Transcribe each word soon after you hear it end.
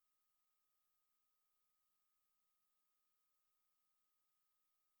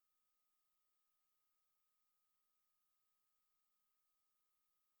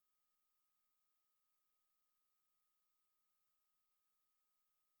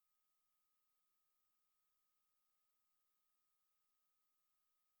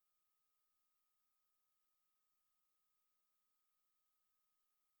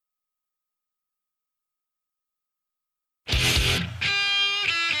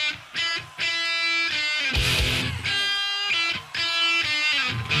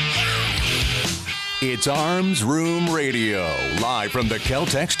It's Arms Room Radio, live from the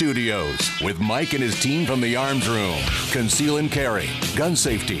Kel-Tec studios, with Mike and his team from the Arms Room. Conceal and carry, gun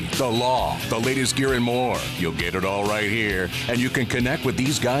safety, the law, the latest gear and more. You'll get it all right here, and you can connect with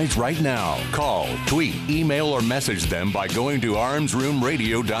these guys right now. Call, tweet, email, or message them by going to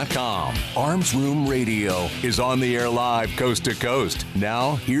armsroomradio.com. Arms Room Radio is on the air live coast to coast.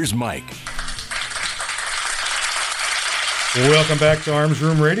 Now, here's Mike. Welcome back to Arms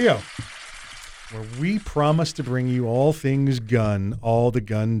Room Radio, where we promise to bring you all things gun, all the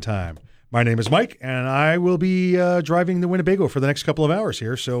gun time. My name is Mike, and I will be driving the Winnebago for the next couple of hours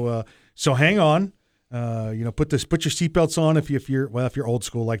here. So hang on. Put your seatbelts on if you're old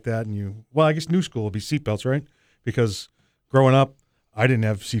school like that, and I guess new school would be seatbelts, right? Because growing up, I didn't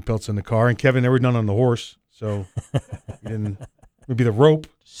have seatbelts in the car, and Kevin never done on the horse, so he didn't. Maybe the rope,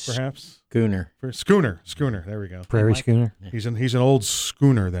 perhaps. Schooner. There we go. Prairie schooner. He's an old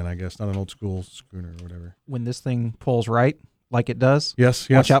schooner then, I guess, not an old school schooner or whatever. When this thing pulls right, like it does, yes.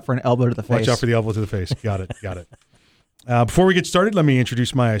 Watch out for an elbow to the face. Watch out for the elbow to the face. Got it. Before we get started, let me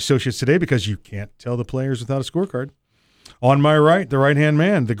introduce my associates today, because you can't tell the players without a scorecard. On my right, the right-hand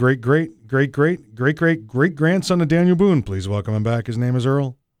man, the great-great-great-great-great-great-grandson of Daniel Boone. Please welcome him back. His name is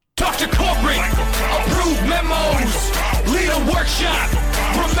Earl. Talk to corporate, approve memos, lead a workshop,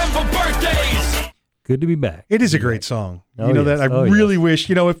 remember birthdays. Good to be back. It is a great song. Oh, you know yes. that I really wish,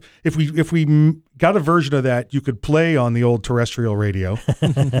 if we got a version of that you could play on the old terrestrial radio,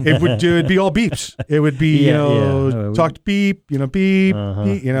 it'd be all beeps. It would be, talk beep, beep, beep,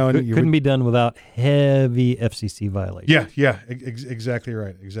 and couldn't be done without heavy FCC violation. Yeah, exactly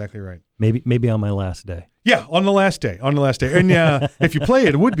right. Maybe on my last day. Yeah, on the last day. And if you play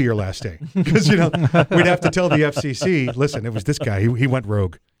it, it would be your last day, because we'd have to tell the FCC, listen, it was this guy. He went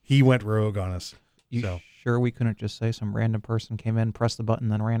rogue. He went rogue on us. Sure we couldn't just say some random person came in, pressed the button,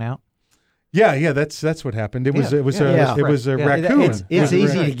 then ran out? Yeah, that's what happened. It was a raccoon. It's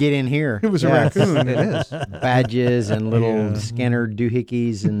easy to get in here. It was a raccoon. It is. Badges and little scanner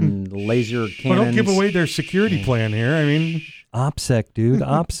doohickeys and laser cannons. Well, don't give away their security plan here. I mean, OPSEC, dude.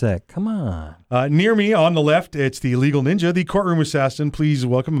 OPSEC. Come on. Near me on the left, it's the legal ninja, the courtroom assassin. Please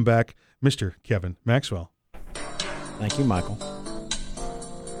welcome him back, Mr. Kevin Maxwell. Thank you, Michael.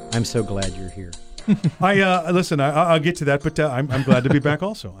 I'm so glad you're here. I'll get to that, but I'm glad to be back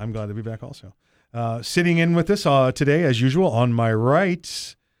also. Sitting in with us today, as usual, on my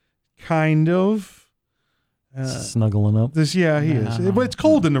right, kind of. Snuggling up. He is. But it's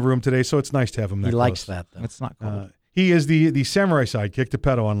cold in the room today, so it's nice to have him. He likes that, though. It's not cold. He is the samurai sidekick, the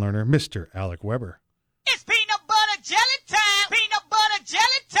Padawan learner, Mr. Alec Weber. It's peanut butter jelly time. Peanut butter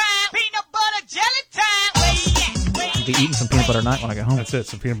jelly time. Peanut butter jelly time. I'll be eating some peanut butter tonight when I get home. That's it.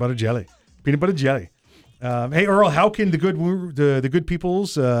 Some peanut butter jelly. Hey, Earl, how can the good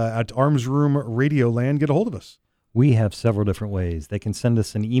peoples at Arms Room Radio Land get a hold of us? We have several different ways. They can send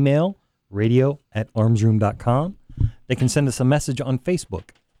us an email, radio@armsroom.com. They can send us a message on Facebook,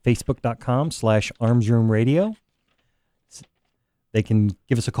 facebook.com/armsroomradio. They can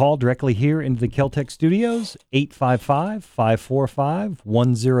give us a call directly here into the Kel-Tec studios,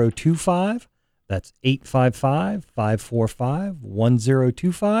 855-545-1025. That's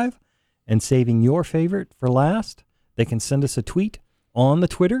 855-545-1025. And saving your favorite for last, they can send us a tweet on the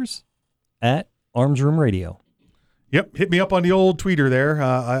Twitters at Arms Room Radio. Yep, hit me up on the old tweeter there.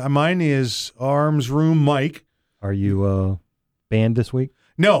 Mine is Arms Room Mike. Are you banned this week?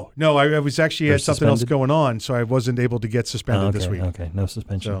 No, I was actually had something else suspended? going on, so I wasn't able to get suspended this week. Okay, no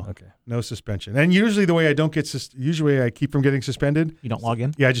suspension. So, no suspension. And usually the way I don't get usually I keep from getting suspended. You don't log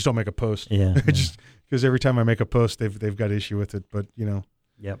in? Yeah, I just don't make a post. Yeah. Just because every time I make a post, they've got issue with it. But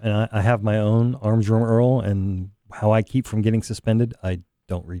Yep, and I have my own Arms Room Earl, and how I keep from getting suspended, I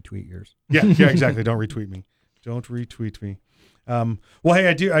don't retweet yours. Yeah, exactly. Don't retweet me. Well, hey,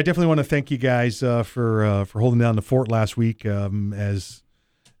 I definitely want to thank you guys for holding down the fort last week. As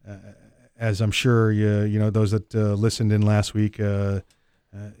I'm sure those that listened in last week,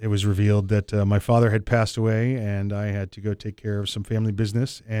 it was revealed that my father had passed away, and I had to go take care of some family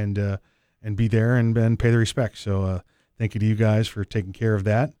business and be there and pay the respect. So thank you to you guys for taking care of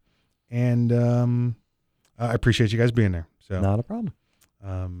that, and I appreciate you guys being there. So Not a problem.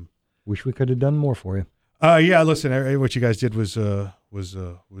 Wish we could have done more for you. Yeah. Listen, what you guys did was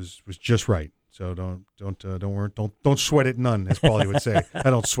just right. So don't sweat it none, as Paulie would say. I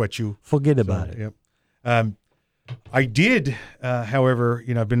don't sweat you. Forget about it. Yep. I did, however,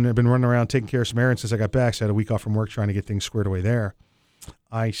 I've been running around taking care of some errands since I got back. So I had a week off from work trying to get things squared away there.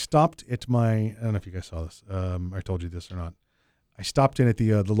 I stopped at I don't know if you guys saw this. I told you this or not. I stopped in at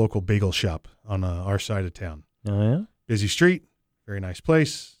the local bagel shop on our side of town. Oh, yeah? Busy street, very nice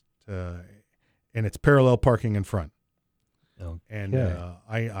place. and it's parallel parking in front. Okay. And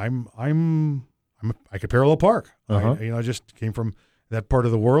I could parallel park. Uh-huh. I just came from that part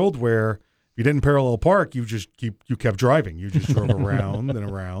of the world where if you didn't parallel park, you kept driving. You just drove around and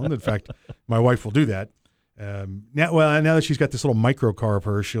around. In fact, my wife will do that. Now that she's got this little micro car of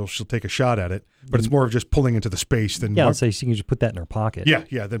hers, she'll take a shot at it. But it's more of just pulling into the space than I'll say she can just put that in her pocket.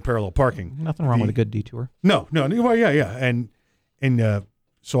 Yeah, than parallel parking. Nothing wrong with a good detour. No. Well, yeah, and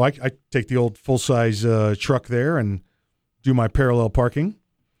so I take the old full size truck there and do my parallel parking.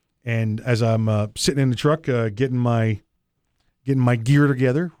 And as I'm sitting in the truck, getting my gear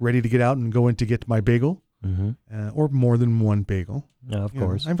together, ready to get out and go in to get my bagel, or more than one bagel. No, of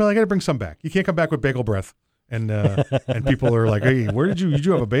course. I feel like I got to bring some back. You can't come back with bagel breath, and people are like, "Hey, where did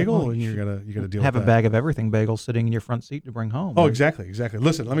you have a bagel?" And you gotta deal Have with a that. bag of everything bagels sitting in your front seat to bring home. Oh, exactly.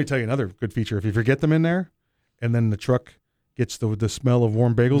 Listen, let me tell you another good feature. If you forget them in there, and then the truck gets the smell of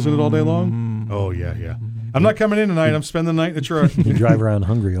warm bagels in it all day long. Oh yeah. I'm not coming in tonight. I'm spending the night in the truck. You drive around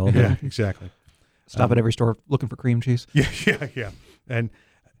hungry all day. Yeah, exactly. Stop at every store looking for cream cheese. Yeah. And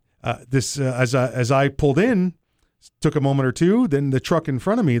this as I pulled in, took a moment or two. Then the truck in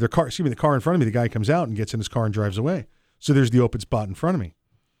front of me, the car in front of me, the guy comes out and gets in his car and drives away. So there's the open spot in front of me,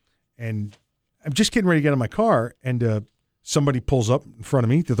 and I'm just getting ready to get in my car, and somebody pulls up in front of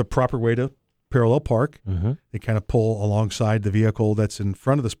me. They're the proper way to parallel park. Mm-hmm. They kind of pull alongside the vehicle that's in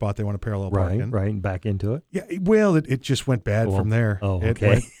front of the spot they want to parallel park in. Right, and back into it. Yeah, well, it just went bad from there. Oh,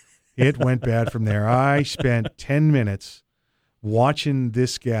 okay. It went bad from there. I spent 10 minutes watching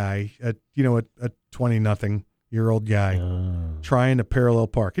this guy, a 20-nothing-year-old guy, trying to parallel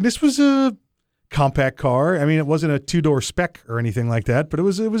park. And this was a compact car. I mean, it wasn't a two-door spec or anything like that, but it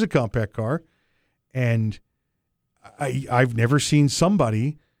was a compact car. And I've never seen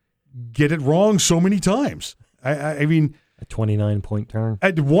somebody get it wrong so many times. I mean, a 29-point turn.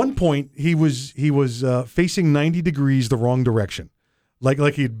 At one point, he was facing 90 degrees the wrong direction. Like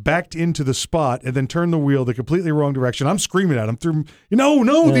he'd backed into the spot and then turned the wheel the completely wrong direction. I'm screaming at him through,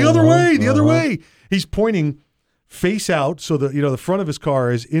 the other way. He's pointing face out so that the front of his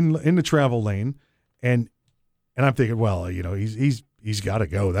car is in the travel lane, and I'm thinking, well, he's got to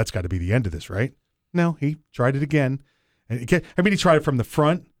go. That's got to be the end of this, right? No, he tried it again, and he tried it from the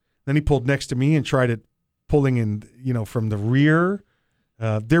front. Then he pulled next to me and tried it pulling in, from the rear.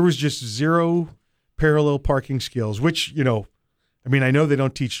 There was just zero parallel parking skills, which I know they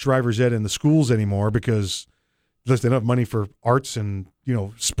don't teach driver's ed in the schools anymore because they don't have money for arts and,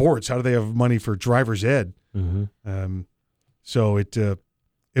 sports. How do they have money for driver's ed? Mm-hmm. So it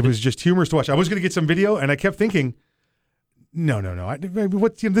was just humorous to watch. I was going to get some video, and I kept thinking, no.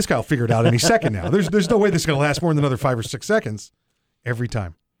 This guy will figure it out any second now. There's no way this is going to last more than another 5 or 6 seconds every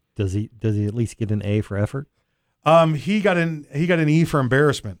time. Does he at least get an A for effort? He got an E for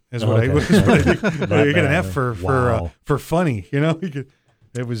embarrassment. Is what I think. He got an F for funny.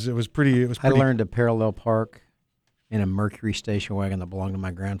 It was pretty. I learned to parallel park in a Mercury station wagon that belonged to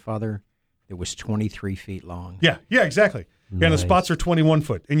my grandfather. It was 23 feet long. Yeah, exactly. Nice. And the spots are 21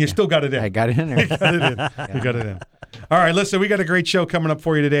 foot, and you still got it in. I got it in there. You got it in. All right, listen, we got a great show coming up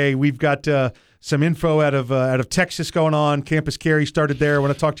for you today. We've got some info out of Texas going on. Campus Carry started there. I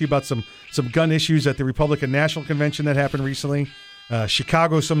want to talk to you about some gun issues at the Republican National Convention that happened recently.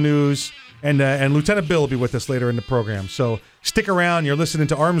 Chicago, some news, and Lieutenant Bill will be with us later in the program. So stick around. You're listening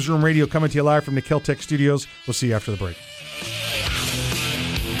to Arms Room Radio coming to you live from the Kel-Tec studios. We'll see you after the break.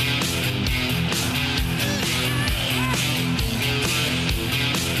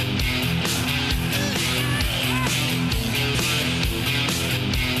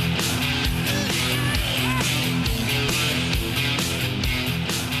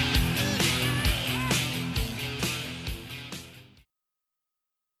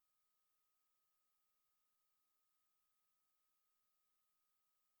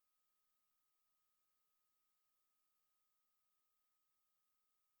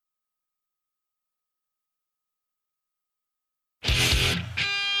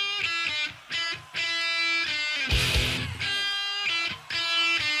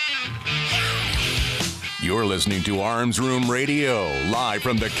 You're listening to Arms Room Radio, live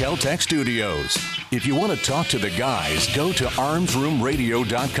from the Kel-Tec studios. If you want to talk to the guys, go to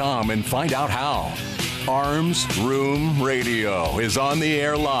armsroomradio.com and find out how. Arms Room Radio is on the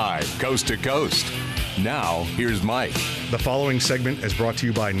air live, coast to coast. Now, here's Mike. The following segment is brought to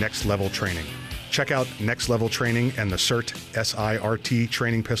you by Next Level Training. Check out Next Level Training and the SIRT, S-I-R-T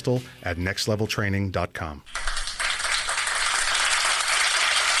training pistol at nextleveltraining.com.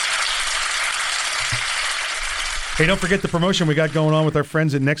 Hey, don't forget the promotion we got going on with our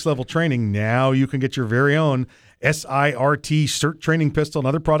friends at Next Level Training. Now you can get your very own SIRT CERT training pistol and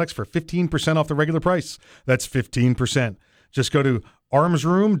other products for 15% off the regular price. That's 15%. Just go to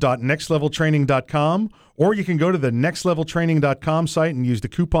armsroom.nextleveltraining.com, or you can go to the nextleveltraining.com site and use the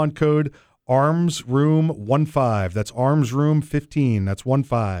coupon code ARMSROOM15. That's ARMSROOM15. That's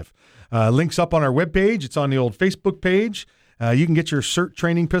 15. Links up on our webpage. It's on the old Facebook page. You can get your CERT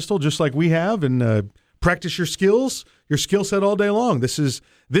training pistol just like we have and practice your skills, your skill set all day long. This is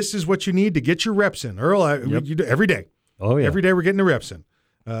what you need to get your reps in. Earl, you do every day. Oh, yeah. Every day we're getting the reps in.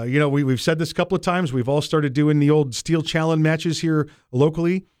 We've said this a couple of times. We've all started doing the old Steel Challenge matches here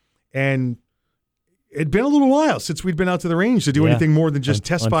locally, and it'd been a little while since we'd been out to the range to do anything more than just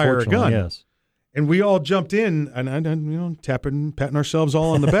test fire a gun. Yes. And we all jumped in, and patting ourselves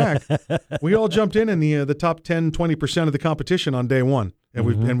all on the back. We all jumped in the top 10, 20% of the competition on day one, and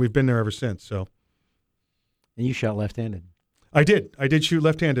we've been there ever since. So, And you shot left-handed. I did shoot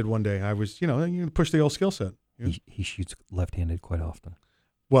left-handed one day. I was, you push the old skill set. He shoots left-handed quite often.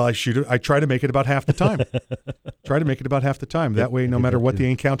 Well, I try to make it about half the time. That way, no matter what the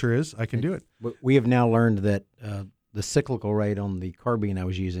encounter is, I can do it. But we have now learned that the cyclical rate on the carbine I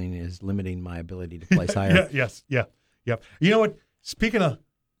was using is limiting my ability to place higher. Yes. You know what? Speaking of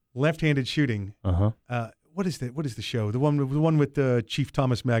left-handed shooting, what is the show? The one with Chief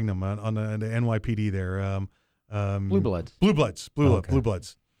Thomas Magnum on the NYPD there. Blue Bloods. Blue Bloods.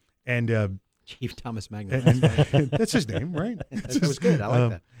 And Chief Thomas Magnum. and that's his name, right? That was good. I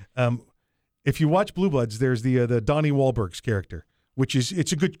like that. If you watch Blue Bloods, there's the Donnie Wahlberg's character, which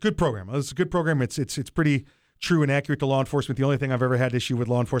it's a good program. It's a good program. It's pretty true and accurate to law enforcement. The only thing I've ever had issue with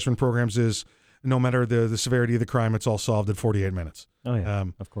law enforcement programs is no matter the severity of the crime, it's all solved in 48 minutes. Oh yeah,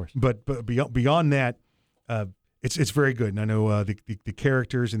 of course. But beyond that, it's very good. And I know the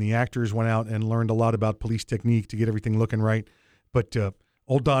characters and the actors went out and learned a lot about police technique to get everything looking right. But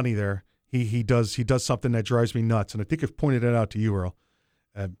old Donnie there, he does something that drives me nuts. And I think I've pointed it out to you, Earl.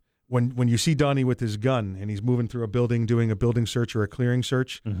 When you see Donnie with his gun and he's moving through a building, doing a building search or a clearing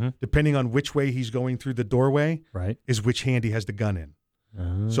search, depending on which way he's going through the doorway, is which hand he has the gun in.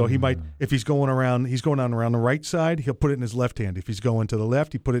 So he might, if he's going around the right side, he'll put it in his left hand. If he's going to the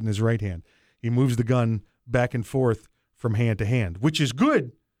left, he put it in his right hand. He moves the gun back and forth from hand to hand, which is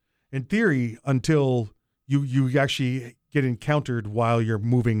good in theory until you actually get encountered while you're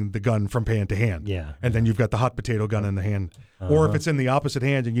moving the gun from hand to hand. Yeah. And then you've got the hot potato gun in the hand. Or if it's in the opposite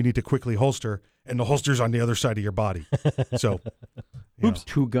hand and you need to quickly holster, and the holster's on the other side of your body. So, Oops.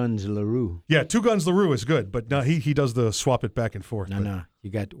 Two Guns LaRue. Yeah, Two Guns LaRue is good, but no, he does the swap it back and forth. No.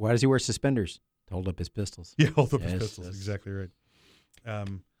 Why does he wear suspenders? To hold up his pistols. Yeah, hold up his pistols. Exactly right.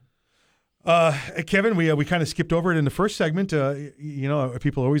 Kevin, we kind of skipped over it in the first segment.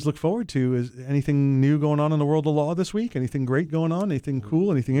 People always look forward to is anything new going on in the world of law this week? Anything great going on? Anything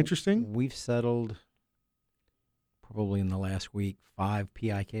cool? Anything interesting? We've settled probably in the last week 5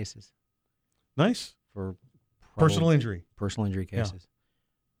 PI cases. Nice. For personal injury. Personal injury cases.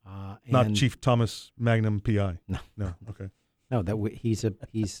 Not Chief Thomas Magnum PI. No. Okay. No, he's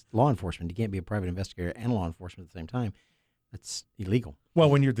law enforcement. You can't be a private investigator and law enforcement at the same time. That's illegal. Well,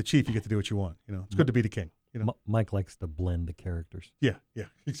 when you're the chief, you get to do what you want. It's good to be the king. Mike likes to blend the characters. Yeah,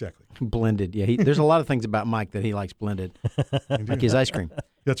 exactly. Blended. Yeah, there's a lot of things about Mike that he likes blended, like his ice cream.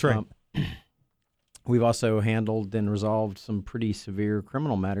 That's right. We've also handled and resolved some pretty severe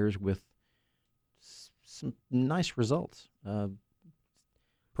criminal matters with some nice results.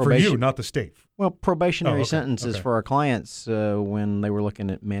 For you, not the state. Well, probationary sentences for our clients when they were looking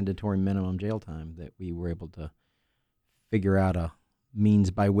at mandatory minimum jail time, that we were able to figure out a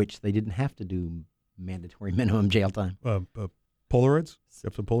means by which they didn't have to do mandatory minimum jail time. Polaroids? You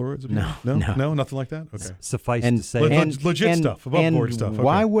have some Polaroids? No, nothing like that? Okay. Suffice to say. Legit stuff, above board stuff. Okay.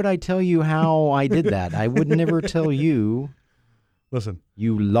 Why would I tell you how I did that? I would never tell you. Listen.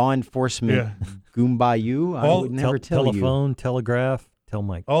 You law enforcement Goomba you. I would never tell you. Telephone, telegraph, tell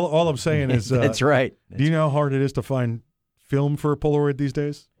Mike. All I'm saying is. That's right. Do you know how hard it is to find film for a Polaroid these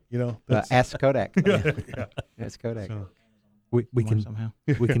days? Ask Kodak. Yeah. Ask Kodak. So. We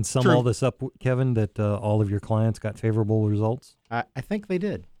can sum all this up, Kevin, that all of your clients got favorable results? I think they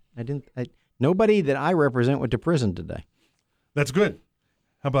did. Nobody that I represent went to prison today. That's good.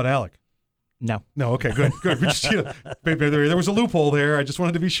 How about Alec? No. Okay, good. We just, there was a loophole there. I just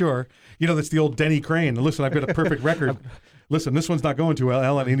wanted to be sure. That's the old Denny Crane. Listen, I've got a perfect record. Listen, this one's not going too well.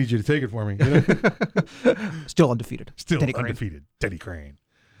 Alan, I need you to take it for me. Still undefeated. Denny Crane.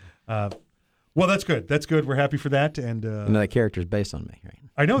 Well, that's good. That's good. We're happy for that. And that character's based on me, right?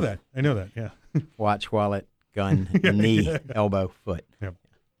 I know that. Yeah. Watch, wallet, gun, knee, elbow, foot. Yep.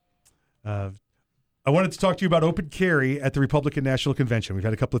 I wanted to talk to you about open carry at the Republican National Convention. We've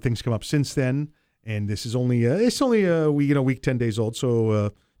had a couple of things come up since then, And this is only a week 10 days old,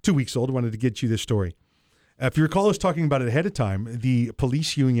 so 2 weeks old. I wanted to get you this story. If you recall us talking about it ahead of time, the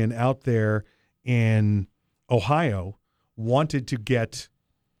police union out there in Ohio wanted to get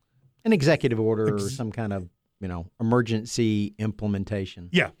an executive order or some kind of emergency implementation.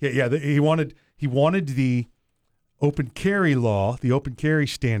 Yeah. He wanted the open carry law, the open carry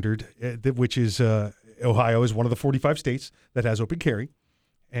standard, which is Ohio is one of the 45 states that has open carry,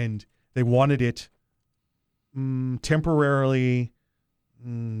 and they wanted it temporarily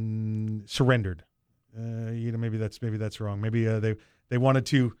surrendered. Maybe that's wrong. Maybe they wanted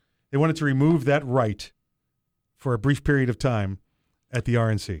to remove that right for a brief period of time at the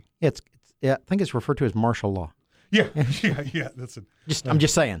RNC. I think it's referred to as martial law. Yeah. That's it. I'm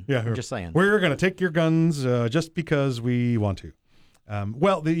just saying. Yeah, I'm just saying. We're going to take your guns just because we want to.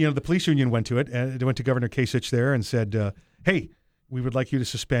 The police union went to it, and they went to Governor Kasich there and said, "Hey, we would like you to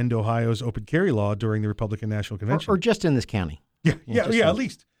suspend Ohio's open carry law during the Republican National Convention, or just in this county." Yeah, at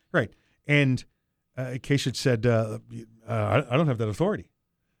least right. And Kasich said, "I don't have that authority.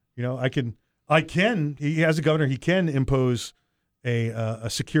 I can. He, as a governor, he can impose a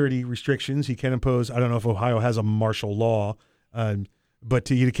security restrictions. He can impose. I don't know if Ohio has a martial law, but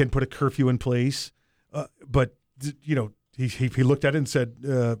he can put a curfew in place. But he looked at it and said,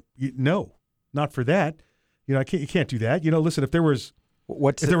 no, not for that. You can't do that. Listen, if there was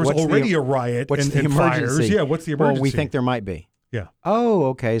already a riot and fires, what's the emergency? Well, we think there might be. Yeah. Oh,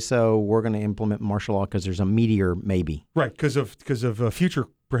 okay. So we're going to implement martial law because there's a meteor, maybe. Right, because of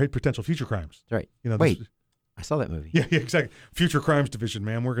potential future crimes. Right. Wait. I saw that movie. Yeah, exactly. Future Crimes Division,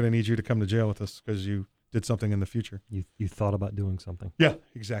 man. We're going to need you to come to jail with us because you did something in the future. You thought about doing something. Yeah,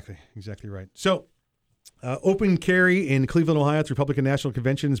 exactly right. So, open carry in Cleveland, Ohio at the Republican National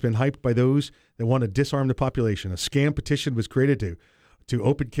Convention has been hyped by those that want to disarm the population. A scam petition was created to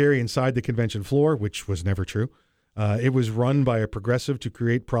open carry inside the convention floor, which was never true. It was run by a progressive to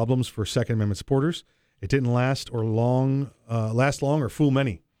create problems for Second Amendment supporters. It didn't last long or fool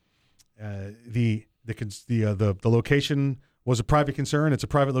many. The location was a private concern. It's a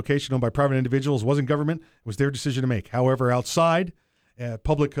private location owned by private individuals. It wasn't government. It was their decision to make. However, outside,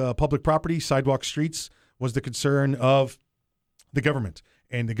 public property, sidewalk, streets was the concern of the government.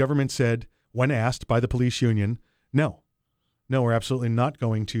 And the government said, when asked by the police union, no, we're absolutely not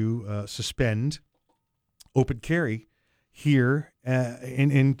going to suspend open carry here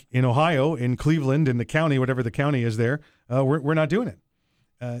in Ohio, in Cleveland, in the county, whatever the county is there. We're not doing it.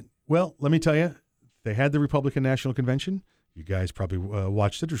 Well, let me tell you, they had the Republican National Convention. You guys probably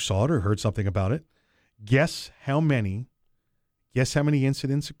watched it or saw it or heard something about it. Guess how many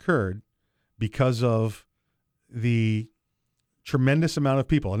incidents occurred because of the tremendous amount of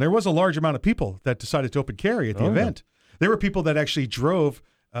people. And there was a large amount of people that decided to open carry at the event. Yeah. There were people that actually drove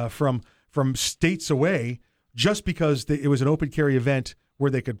from states away just because it was an open carry event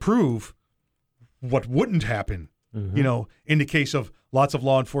where they could prove what wouldn't happen, in the case of lots of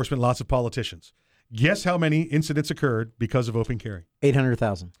law enforcement, lots of politicians. Guess how many incidents occurred because of open carry?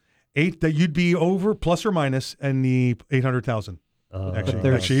 800,000. That you'd be over plus or minus in the 800,000.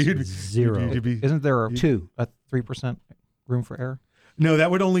 Actually, you'd be zero. Isn't there a 3% room for error? No,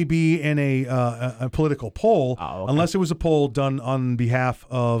 that would only be in a political poll. Oh, okay. Unless it was a poll done on behalf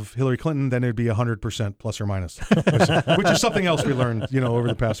of Hillary Clinton, then it would be 100% plus or minus, which is something else we learned, over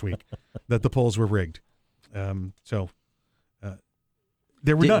the past week, that the polls were rigged.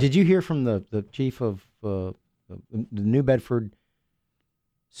 There were Did you hear from the chief of the New Bedford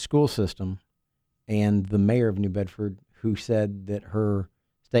school system and the mayor of New Bedford, who said that her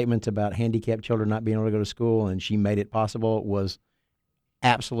statements about handicapped children not being able to go to school and she made it possible was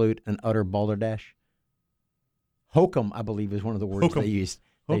absolute and utter balderdash? Hokum, I believe, is one of the words they used.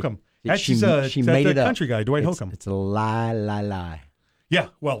 Hokum. She made it up. up. Country guy, Dwight Hokum. It's a lie. Yeah,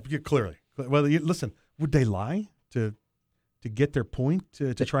 well, clearly. Well, listen, would they lie to get their point,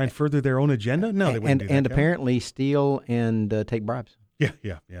 to try and further their own agenda? No, they wouldn't do that. And apparently steal and take bribes. Yeah.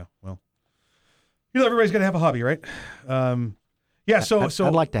 Well, everybody's got to have a hobby, right? So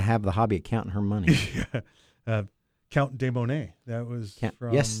I'd like to have the hobby of counting her money. Count de Monet. That was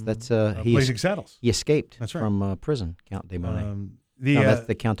from that's Blazing Saddles. He escaped That's right. from prison, Count de Monet. No, that's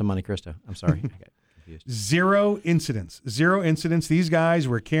the Count of Monte Cristo. I'm sorry. I got confused. Zero incidents. These guys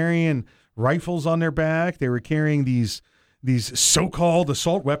were carrying rifles on their back. They were carrying these so-called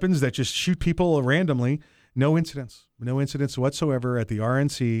assault weapons that just shoot people randomly. No incidents whatsoever at the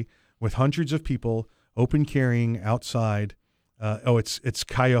RNC with hundreds of people open carrying outside. It's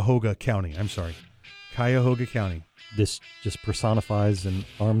Cuyahoga County. I'm sorry. Cuyahoga County. This just personifies an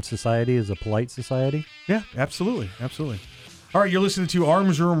armed society as a polite society? Yeah, absolutely. All right, you're listening to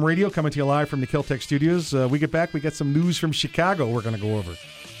Arms Room Radio coming to you live from the Kel-Tec studios. We get back, we got some news from Chicago we're going to go over.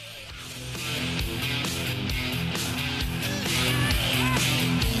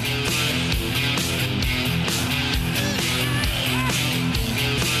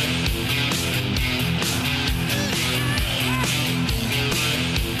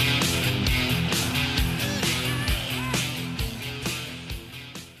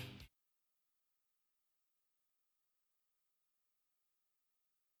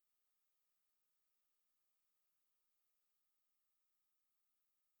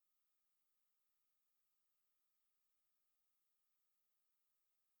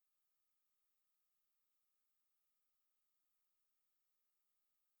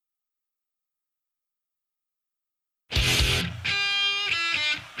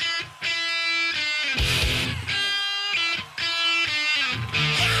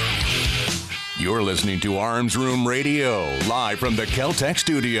 You're listening to Arms Room Radio, live from the Kel-Tec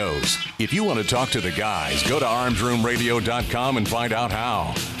studios. If you want to talk to the guys, go to armsroomradio.com and find out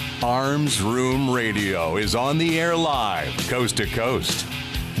how. Arms Room Radio is on the air live, coast to coast.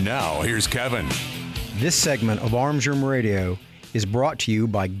 Now, here's Kevin. This segment of Arms Room Radio is brought to you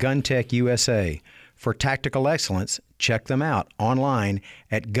by GunTech USA. For tactical excellence, check them out online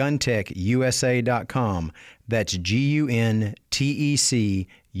at guntechusa.com. That's GUNTEC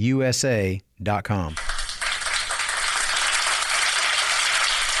USA.com.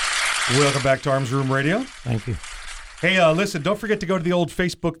 Welcome back to Arms Room Radio. Thank you. Hey, listen, don't forget to go to the old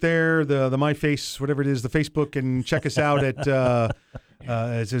Facebook there, the MyFace, whatever it is, the Facebook, and check us out at,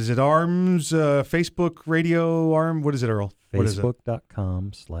 is it Arms, Facebook Radio, what is it, Earl?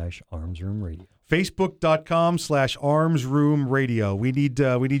 Facebook.com/armsroomradio. Facebook.com/armsroomradio. We need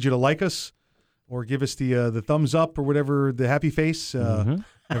you to like us or give us the thumbs up or whatever, the happy face.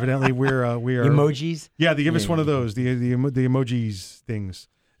 Evidently, we are Emojis? Yeah, they give us one of those, the emojis things.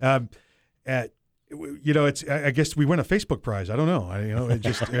 It's. I guess we win a Facebook prize. I don't know.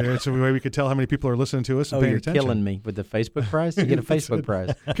 It's a way we could tell how many people are listening to us and paying attention. You're killing me with the Facebook prize. You get a Facebook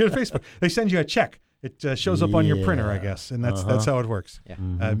prize. Get a Facebook. They send you a check. It shows up on your printer, I guess, and that's how it works. Yeah.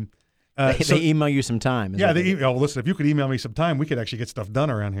 They email you some time. Yeah, listen, if you could email me some time, we could actually get stuff done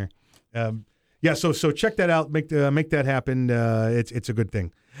around here. So check that out. Make that happen. It's a good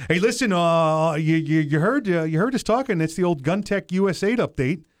thing. Hey, listen, you heard us talking. It's the old GunTech USA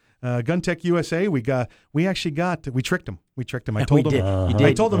update. GunTech USA. We tricked them. I told them.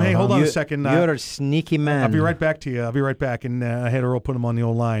 I told them, hey, hold on a second. You're a sneaky man. I'll be right back to you. I'll be right back, and I had Earl put him on the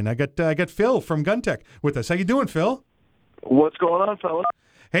old line. I got Phil from GunTech with us. How you doing, Phil? What's going on, fella?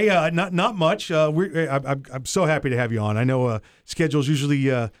 Hey, not much. I'm so happy to have you on. I know schedules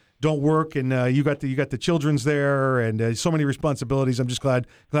usually don't work, and you got the children's there, and so many responsibilities. I'm just glad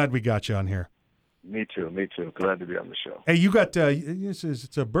we got you on here. Me too. Glad to be on the show. Hey, you got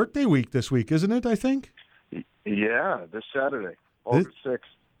it's a birthday week this week, isn't it? I think. Yeah, this Saturday, August 6th.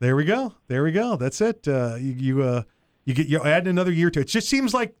 There we go. That's it. You add another year to it. It just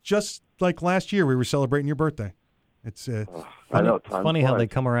seems like last year we were celebrating your birthday. It's I know. Funny how they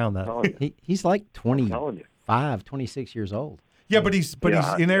come around that. He's like 25, 26 years old. Yeah, but he's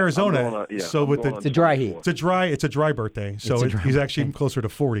in Arizona, it's a dry heat. It's a dry birthday, so he's actually closer to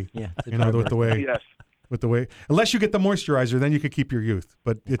 40. Yeah, with the way, unless you get the moisturizer, then you could keep your youth.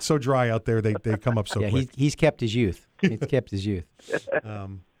 But it's so dry out there, they come up so quick. He's kept his youth. This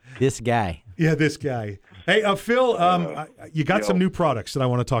guy. Yeah, this guy. Hey, Phil, you got some new products that I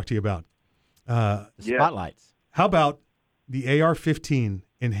want to talk to you about. Spotlights. How about the AR-15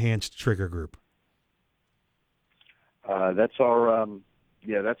 Enhanced Trigger Group? That's our,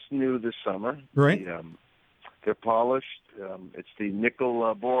 that's new this summer. Right. They're polished. It's the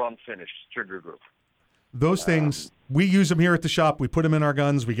nickel boron finish trigger group. Those things, we use them here at the shop. We put them in our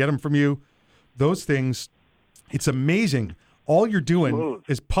guns. We get them from you. Those things, it's amazing. All you're doing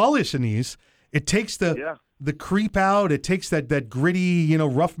is polishing these. It takes the creep out. It takes that gritty,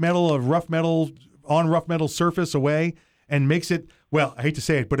 rough metal surface away and makes it, well, I hate to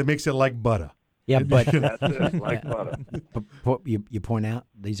say it, but it makes it like butter. Yeah, but that's it, like butter. But you point out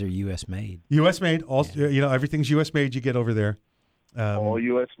these are U.S. made. U.S. made. Also, everything's U.S. made. You get over there. All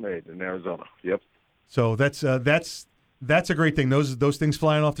U.S. made in Arizona. Yep. So that's a great thing. Those things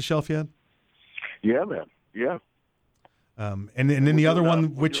flying off the shelf yet? Yeah, man. Yeah. And then the other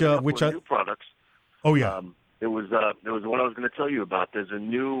one, which new products. Oh yeah. There was one I was going to tell you about. There's a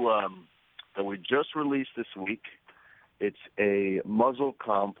new that we just released this week. It's a muzzle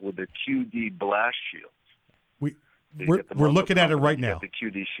comp with a QD blast shield. We're looking at it right now. The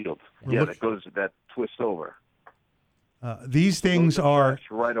QD shield. That twists over. These things are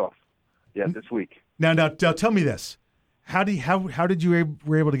right off. Yeah, this week. Now tell me this: how did you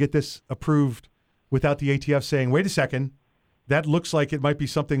were able to get this approved without the ATF saying, wait a second, that looks like it might be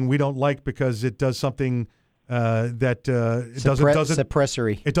something we don't like because it does something that it doesn't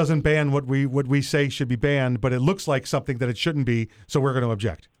suppressory. It doesn't ban what we say should be banned, but it looks like something that it shouldn't be, so we're going to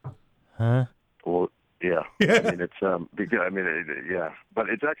object. Huh? Well, yeah. I mean, it's yeah, but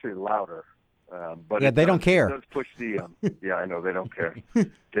it's actually louder. But Yeah, they don't care. It does push the. Yeah, I know they don't care.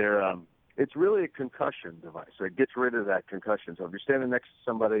 They're. It's really a concussion device. So it gets rid of that concussion. So if you're standing next to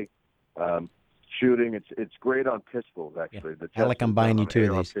somebody shooting, it's great on pistols. Actually, I like I'm buying you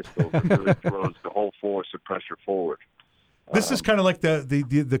two of these. Pistols, it really throws the whole force of pressure forward. This is kind of like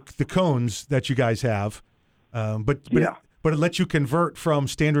the cones that you guys have, but it lets you convert from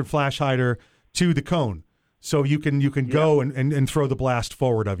standard flash hider to the cone, so you can go and throw the blast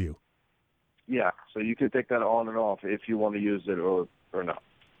forward of you. Yeah, so you can take that on and off if you want to use it or not.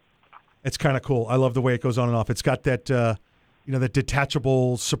 It's kind of cool. I love the way it goes on and off. It's got that that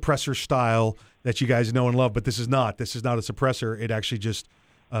detachable suppressor style that you guys know and love, but this is not. This is not a suppressor. It actually just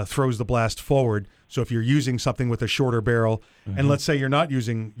throws the blast forward. So if you're using something with a shorter barrel, and let's say you're not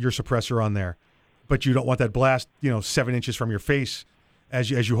using your suppressor on there, but you don't want that blast 7 inches from your face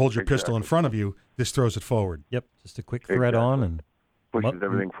as you hold your pistol in front of you, this throws it forward. Yep, just a quick thread on and pushes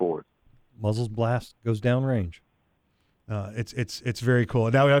everything forward. Muzzle's blast goes downrange. It's very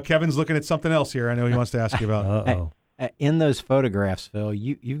cool. Now Kevin's looking at something else here. I know he wants to ask you about. Uh-oh. In those photographs, Phil,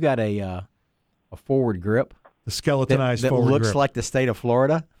 you've got a forward grip. The skeletonized that forward looks grip. like the state of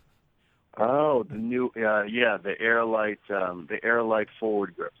Florida. Oh, the new the Airlight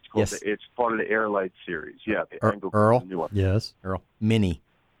forward grip. It's part of the Airlight series. Yeah, the angle Earl. grip, the new one. Yes. Earl, mini.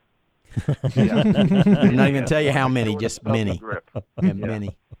 Yeah. I'm not even tell you how many, just mini. Grip. Yeah,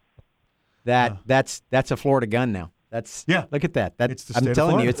 mini. That's a Florida gun now. Look at that. It's the I'm state of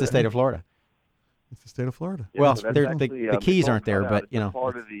telling you, Florida. it's the state of Florida. It's the state of Florida. Yeah, Well, that's the actually, keys aren't there, cut but out.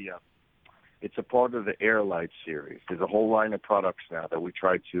 It's a part of the Airlight series. There's a whole line of products now that we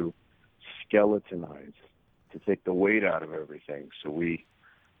try to skeletonize to take the weight out of everything. So we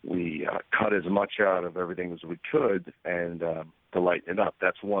cut as much out of everything as we could and to lighten it up.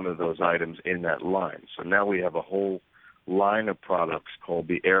 That's one of those items in that line. So now we have a whole line of products called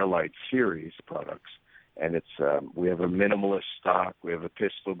the Airlight series products, and it's we have a minimalist stock. We have a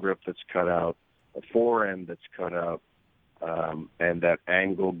pistol grip that's cut out, a forend that's cut out, and that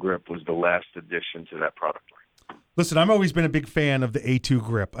angle grip was the last addition to that product line. Listen, I've always been a big fan of the A2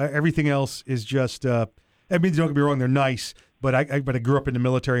 grip. Everything else is just. I mean, don't get me wrong; they're nice, but I grew up in the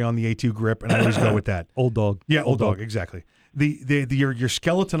military on the A2 grip, and I always go with that. Old dog. Yeah, old dog, exactly. Your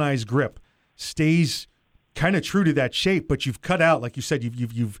skeletonized grip stays kind of true to that shape, but you've cut out, like you said,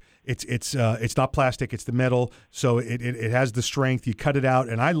 it's not plastic, it's the metal, so it has the strength. You cut it out,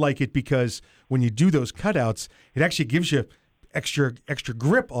 and I like it because when you do those cutouts, it actually gives you extra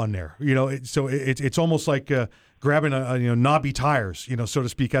grip on there. It's almost like grabbing a knobby tires, so to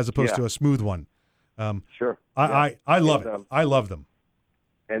speak, as opposed to a smooth one. Sure. I love it. I love them.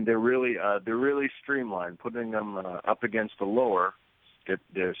 And they're really streamlined. Putting them up against the lower,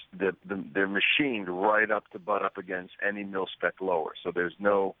 they're machined right up to butt up against any mil-spec lower. So there's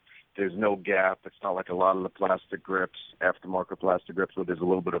no gap. It's not like a lot of the plastic grips, aftermarket plastic grips, where there's a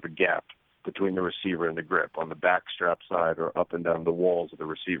little bit of a gap between the receiver and the grip on the back strap side or up and down the walls of the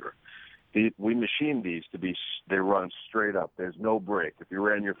receiver. We machine these they run straight up. There's no break. If you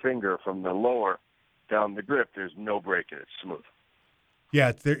ran your finger from the lower down the grip, there's no break in it. It's smooth.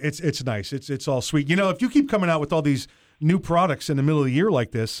 Yeah, it's nice. It's all sweet. If you keep coming out with all these new products in the middle of the year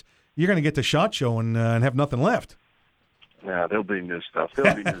like this, you're going to get to SHOT Show and have nothing left. Yeah, there'll be new stuff.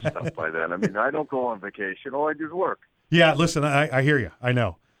 There'll be new stuff by then. I mean, I don't go on vacation. All I do is work. Yeah, listen, I hear you. I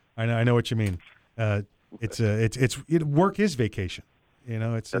know what you mean. Work is vacation.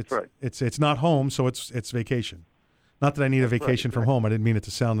 That's right. It's not home, so it's vacation. Not that I need a vacation from home. I didn't mean it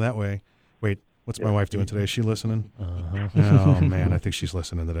to sound that way. Wait, what's my wife doing today? Is she listening? Uh-huh. Oh man, I think she's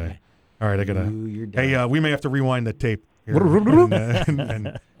listening today. All right, I gotta. Hey, we may have to rewind the tape here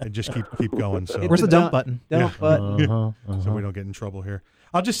and just keep going. So Where's the dump button? Dump button. so we don't get in trouble here.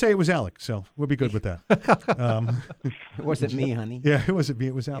 I'll just say it was Alec, so we'll be good with that. It wasn't me, honey. Yeah, it wasn't me.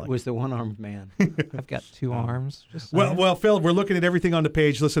 It was Alec. It was the one-armed man. I've got two arms. Just saying. Well, Phil, we're looking at everything on the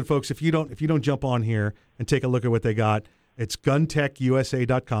page. Listen, folks, if you don't jump on here and take a look at what they got, it's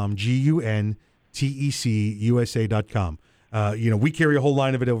GunTechUSA.com, GUNTECUSA.com. We carry a whole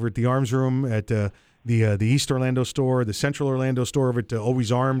line of it over at the Arms Room at the East Orlando store, the Central Orlando store of it, Always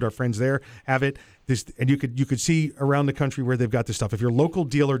Armed. Our friends there have it. And you could see around the country where they've got this stuff. If your local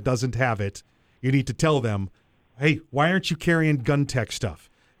dealer doesn't have it, you need to tell them, hey, why aren't you carrying gun tech stuff?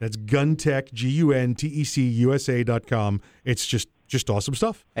 That's GunTech, GUNTECUSA.com. It's just awesome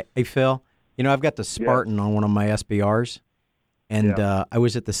stuff. Hey, Phil, I've got the Spartan on one of my SBRs, and I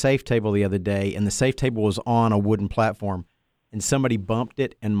was at the safe table the other day, and the safe table was on a wooden platform, and somebody bumped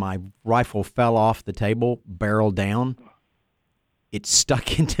it, and my rifle fell off the table, barrel down. It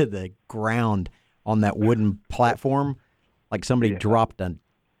stuck into the ground on that wooden platform, like somebody dropped an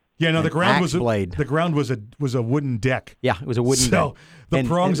the ground was blade. The ground was a wooden deck. Yeah, it was a wooden deck. So the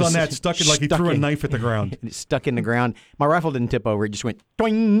prongs on that stuck in like he threw a knife at the ground. It stuck in the ground. My rifle didn't tip over; it just went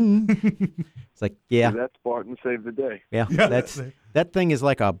doing. It's like, So that Spartan saved the day. Yeah, that thing is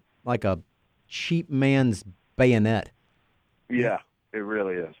like a cheap man's bayonet. Yeah, it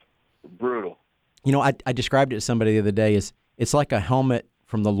really is. Brutal. I described it to somebody the other day as it's like a helmet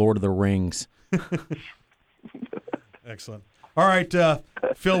from the Lord of the Rings. Excellent. All right,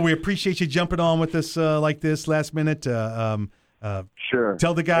 Phil, we appreciate you jumping on with us like this last minute. Sure.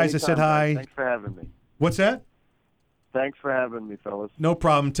 Tell the guys I said hi. Thanks for having me. What's that? Thanks for having me, fellas. No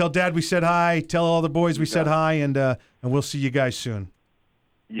problem. Tell Dad we said hi. Tell all the boys we said hi, and we'll see you guys soon.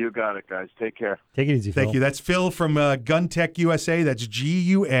 You got it, guys. Take care. Take it easy, Phil. Thank you. That's Phil from GunTech USA. That's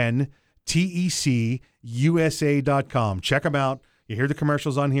GUNTECUSA.com. Check them out. You hear the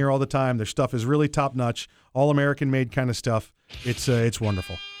commercials on here all the time. Their stuff is really top-notch, all-American-made kind of stuff. It's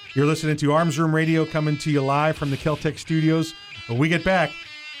wonderful. You're listening to Arms Room Radio coming to you live from the Kel-Tec studios. When we get back,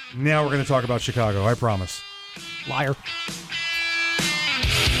 now we're going to talk about Chicago, I promise. Liar.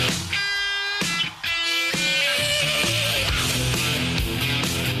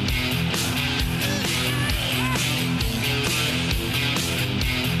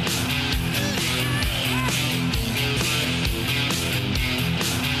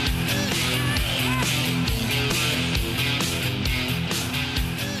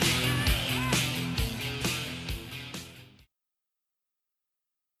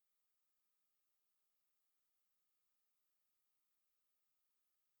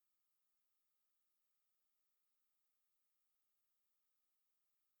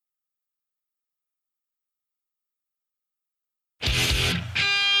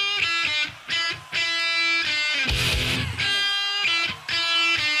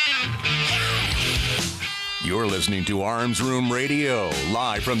 You're listening to Arms Room Radio,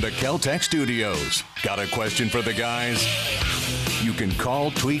 live from the Kel-Tec studios. Got a question for the guys? You can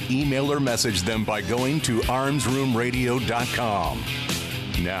call, tweet, email, or message them by going to armsroomradio.com.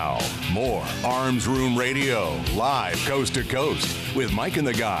 Now, more Arms Room Radio, live coast to coast, with Mike and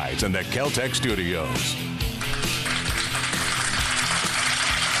the guys in the Kel-Tec studios.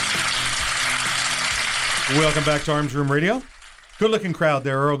 Welcome back to Arms Room Radio. Good-looking crowd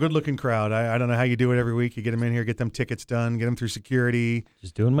there, Earl. Good-looking crowd. I don't know how you do it every week. You get them in here, get them tickets done, get them through security.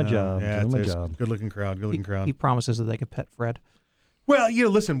 Just doing my job. Yeah, doing my it's job. Good-looking crowd. Good-looking crowd. He promises that they could pet Fred. Well,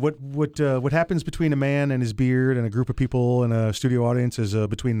 listen. What happens between a man and his beard and a group of people and a studio audience is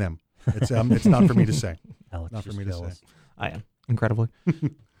between them. It's not for me to say. Alex, Not for me to say. I am, incredibly.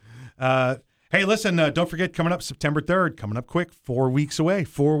 Hey, listen. Don't forget, coming up September 3rd. Coming up quick. 4 weeks away.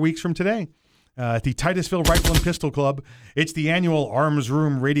 4 weeks from today. At the Titusville Rifle and Pistol Club, it's the annual Arms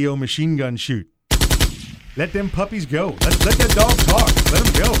Room Radio Machine Gun Shoot. Let them puppies go. Let that dog talk. Let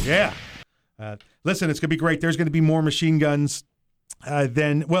them go. Yeah. Listen, it's going to be great. There's going to be more machine guns I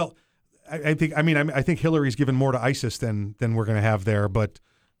think Hillary's given more to ISIS than we're going to have there. But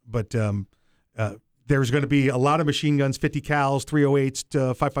there's going to be a lot of machine guns, 50 cals,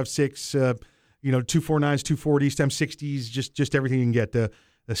 308s, 5.56, 249s, 240s, M60s, just everything you can get.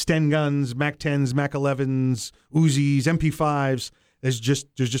 The Sten guns, Mac 10s, Mac 11s, Uzis, MP5s. There's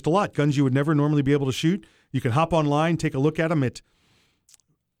just a lot. Guns you would never normally be able to shoot. You can hop online, take a look at them at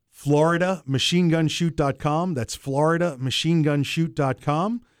FloridaMachineGunShoot.com. That's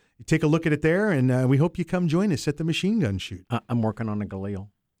FloridaMachineGunShoot.com. You take a look at it there, and we hope you come join us at the machine gun shoot. I'm working on a Galil.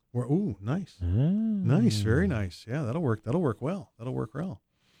 Ooh, nice. Nice, very nice. Yeah, that'll work well.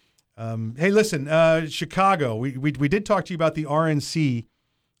 Hey, listen, Chicago, we did talk to you about the RNC,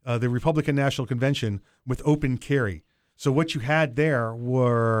 the Republican National Convention, with open carry. So what you had there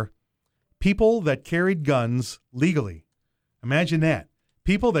were people that carried guns legally. Imagine that.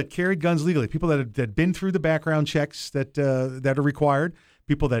 People that carried guns legally, people that had been through the background checks that are required,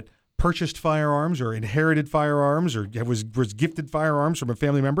 people that purchased firearms or inherited firearms or was gifted firearms from a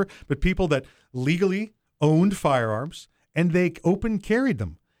family member, but people that legally owned firearms and they open carried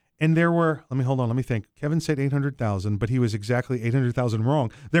them. And there were, let me think. Kevin said 800,000, but he was exactly 800,000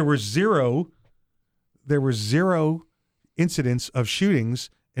 wrong. There were zero incidents of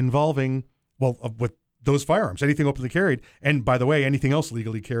shootings involving, with those firearms, anything openly carried. And by the way, anything else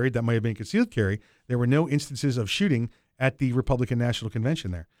legally carried that might have been concealed carry, there were no instances of shooting at the Republican National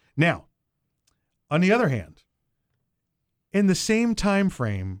Convention there. Now, on the other hand, in the same time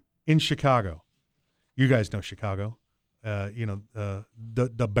frame in Chicago, you guys know Chicago. The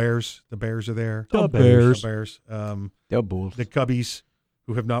Bears. The Bears are there. The Bears. The Bears. The Bulls. The Cubbies,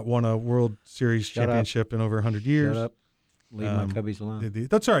 who have not won a World Series championship in over 100 years. Shut up. Leave my Cubbies alone.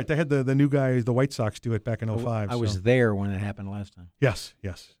 That's all right. They had the new guy, the White Sox, do it back in 05. I was there when it happened last time. Yes.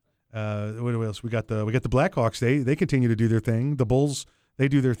 What else? We got the Blackhawks. They continue to do their thing. The Bulls, they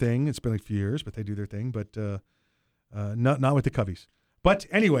do their thing. It's been a few years, but they do their thing. But not with the Cubbies. But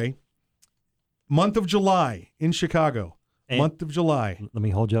anyway, month of July in Chicago. Month of July. Let me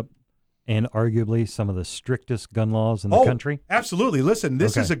hold you up. And arguably some of the strictest gun laws in the country. Absolutely. Listen,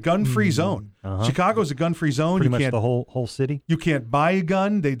 this is a gun-free zone. Chicago's a gun-free zone. Pretty much the whole city. You can't buy a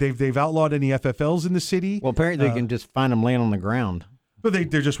gun. They've outlawed any FFLs in the city. Well, apparently they can just find them laying on the ground. But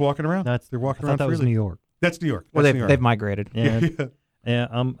they're just walking around. They're walking around that freely. was New York. That's New York. Well, That's New York. they've migrated. Yeah.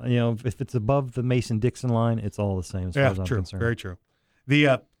 Yeah. If it's above the Mason-Dixon line, it's all the same as far as I'm concerned. Very true.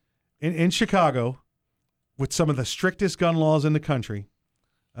 The in Chicago, with some of the strictest gun laws in the country,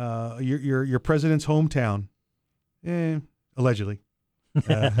 your president's hometown, allegedly.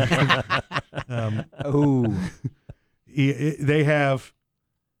 They have,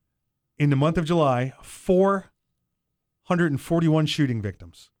 in the month of July, 441 shooting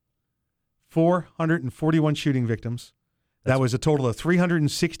victims. 441 shooting victims. That was a total of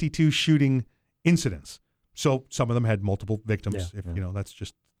 362 shooting incidents. So some of them had multiple victims. That's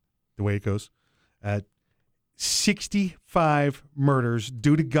just the way it goes. 65 murders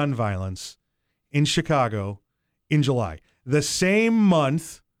due to gun violence in Chicago in July. The same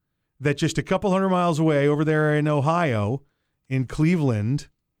month that just a couple hundred miles away over there in Ohio, in Cleveland,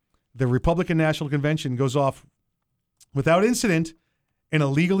 the Republican National Convention goes off without incident in a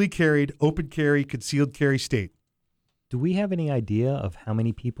legally carried, open carry, concealed carry state. Do we have any idea of how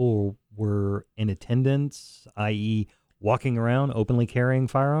many people were in attendance, i.e. walking around openly carrying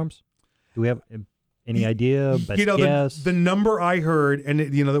firearms? Do we have any idea? The number I heard, and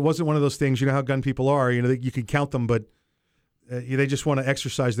that wasn't one of those things. You know how gun people are. You can count them, but they just want to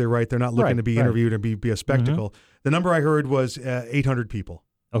exercise their right. They're not looking to be interviewed and be a spectacle. Mm-hmm. The number I heard was 800 people.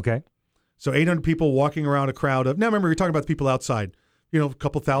 Okay, so 800 people walking around a crowd of. Now remember, you're talking about the people outside. A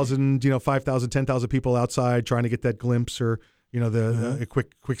couple thousand, 5,000, 10,000 people outside trying to get that glimpse or a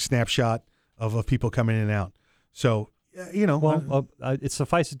quick snapshot of people coming in and out. So it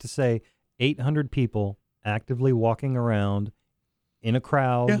suffices to say. 800 people actively walking around in a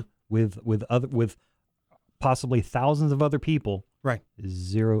crowd with possibly thousands of other people. Right.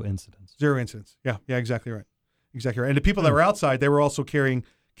 Zero incidents. Yeah, exactly right. And the people that were outside, they were also carrying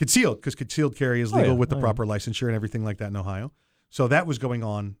concealed, because concealed carry is legal with the proper licensure and everything like that in Ohio. So that was going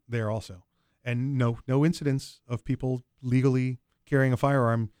on there also. And no incidents of people legally carrying a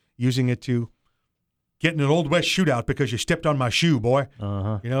firearm, using it to get in an Old West shootout because you stepped on my shoe, boy.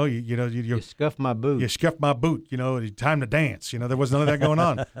 You scuffed my boot. You scuffed my boot. Time to dance. There was none of that going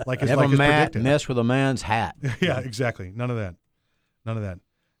on. Like it's predicted. Mess with a man's hat. Yeah, exactly. None of that.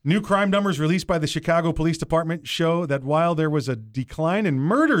 New crime numbers released by the Chicago Police Department show that while there was a decline in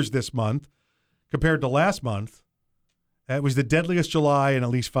murders this month compared to last month, it was the deadliest July in at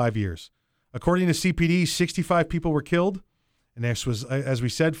least 5 years. According to CPD, 65 people were killed, and this was, as we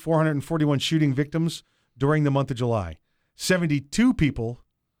said, 441 shooting victims during the month of July. 72 people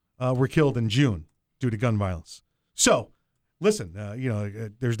were killed in June due to gun violence. So, listen,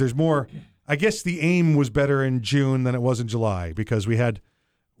 there's more. I guess the aim was better in June than it was in July because we had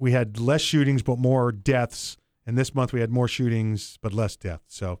less shootings but more deaths, and this month we had more shootings but less deaths.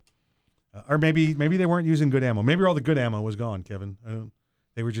 So, or maybe they weren't using good ammo. Maybe all the good ammo was gone, Kevin.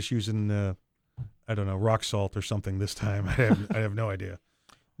 They were just using rock salt or something this time. I have no idea.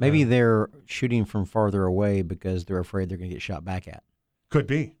 Maybe they're shooting from farther away because they're afraid they're going to get shot back at. Could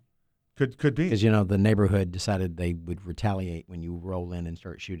be. Could be. Because, the neighborhood decided they would retaliate when you roll in and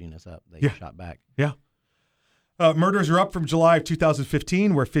start shooting us up. They shot back. Yeah. Murders are up from July of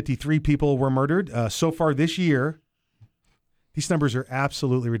 2015, where 53 people were murdered. So far this year, these numbers are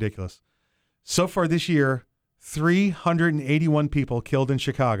absolutely ridiculous. So far this year, 381 people killed in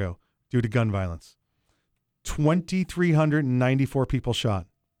Chicago due to gun violence. 2,394 people shot.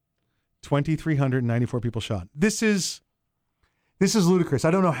 2,394 people shot. This is ludicrous. I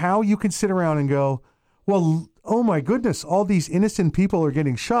don't know how you can sit around and go, well, oh my goodness, all these innocent people are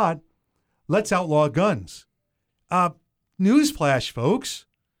getting shot. Let's outlaw guns. Newsflash, folks.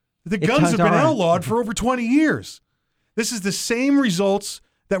 The guns have been outlawed for over 20 years. This is the same results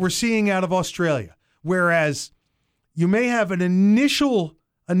that we're seeing out of Australia. Whereas you may have an initial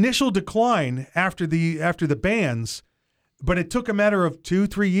decline after the bans, But it took a matter of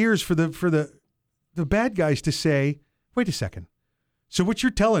 2-3 years for the bad guys to say, wait a second. So what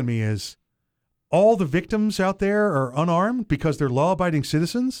you're telling me is all the victims out there are unarmed because they're law-abiding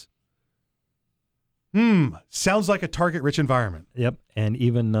citizens? Sounds like a target-rich environment. Yep. And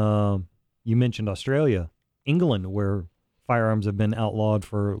even you mentioned Australia, England, where firearms have been outlawed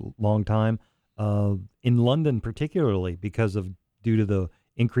for a long time. In London, particularly, due to the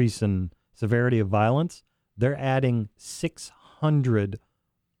increase in severity of violence, they're adding 600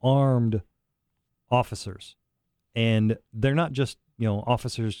 armed officers, and they're not just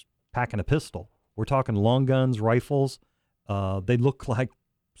officers packing a pistol. We're talking long guns, rifles. They look like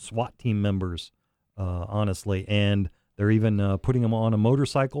SWAT team members, honestly, and they're even putting them on a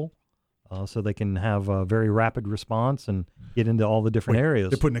motorcycle. So they can have a very rapid response and get into all the different areas.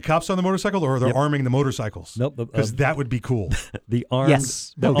 They're putting the cops on the motorcycle, or they're arming the motorcycles? Nope. Because that would be cool. The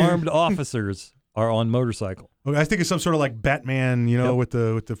armed officers are on motorcycle. Okay, I think it's some sort of like Batman, with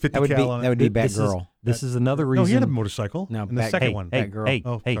the 50 cal on it. That would be Batgirl. This is another reason. No, he had a motorcycle. No, in the second one.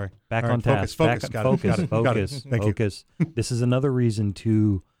 Batgirl. Sorry. Back All on right, task. Focus. Got it. Focus. Thank you. This is another reason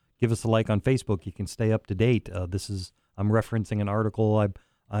to give us a like on Facebook. You can stay up to date. I'm referencing an article I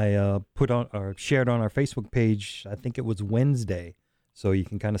put on or shared on our Facebook page. I think it was Wednesday, so you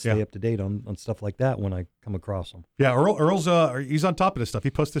can kind of stay up to date on stuff like that when I come across them. Yeah, Earl's he's on top of this stuff. He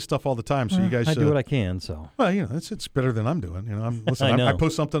posts this stuff all the time. So you guys, I do what I can. So it's better than I'm doing. I know. I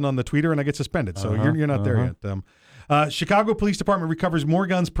post something on the Twitter and I get suspended. So you're not there yet. Chicago Police Department recovers more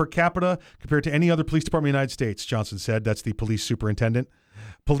guns per capita compared to any other police department in the United States. Johnson said. That's the police superintendent.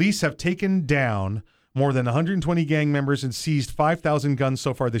 Police have taken down more than 120 gang members and seized 5,000 guns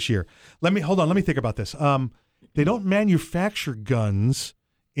so far this year. Let me think about this. They don't manufacture guns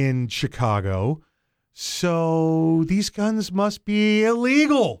in Chicago, so these guns must be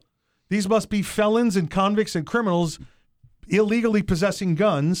illegal. These must be felons and convicts and criminals illegally possessing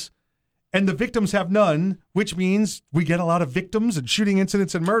guns, and the victims have none, which means we get a lot of victims and shooting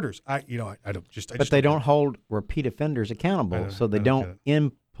incidents and murders. I don't. But they don't hold repeat offenders accountable, so they don't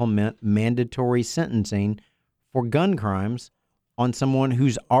implement mandatory sentencing for gun crimes on someone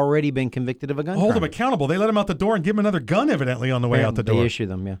who's already been convicted of a gun crime. Hold them accountable. They let them out the door and give them another gun, evidently, on the way out the door. They issue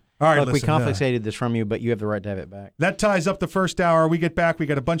them, yeah. All right, look, we confiscated this from you, but you have the right to have it back. That ties up the first hour. We get back. We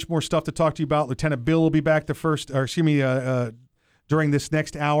got a bunch more stuff to talk to you about. Lieutenant Bill will be back during this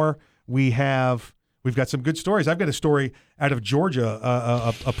next hour. We've got some good stories. I've got a story out of Georgia.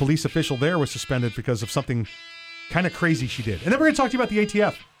 A police official there was suspended because of something kind of crazy she did. And then we're going to talk to you about the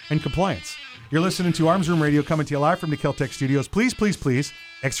ATF and compliance. You're listening to Arms Room Radio, coming to you live from the Kel-Tec studios. Please, please, please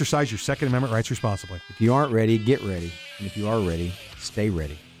exercise your Second Amendment rights responsibly. If you aren't ready, get ready. And if you are ready, stay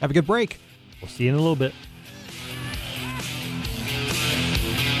ready. Have a good break. We'll see you in a little bit.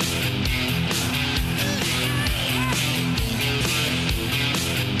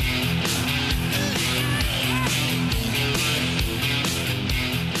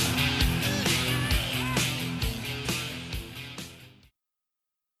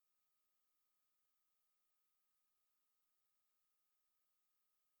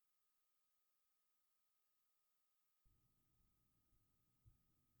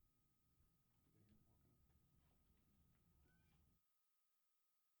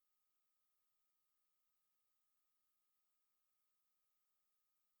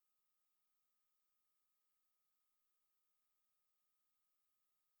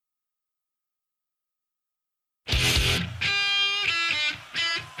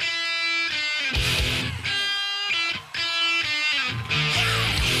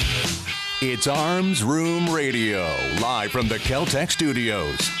 It's Arms Room Radio, live from the Kel-Tec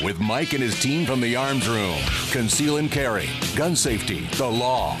studios, with Mike and his team from the Arms Room. Conceal and carry, gun safety, the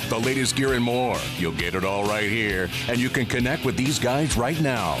law, the latest gear and more. You'll get it all right here, and you can connect with these guys right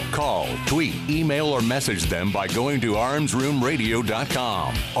now. Call, tweet, email, or message them by going to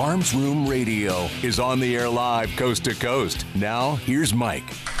armsroomradio.com. Arms Room Radio is on the air live coast to coast. Now, here's Mike.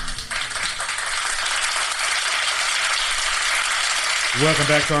 Welcome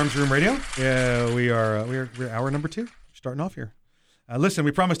back to Arms Room Radio. We're hour number 2, starting off here. Listen,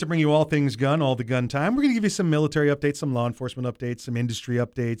 we promised to bring you all things gun, all the gun time. We're going to give you some military updates, some law enforcement updates, some industry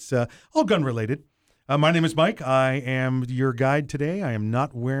updates, all gun related. My name is Mike. I am your guide today. I am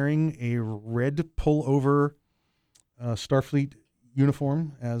not wearing a red pullover Starfleet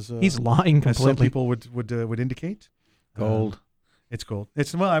uniform, as he's lying completely. As some people would indicate. Gold. It's gold.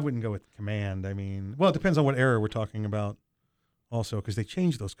 I wouldn't go with command. I mean, it depends on what era we're talking about. Also, because they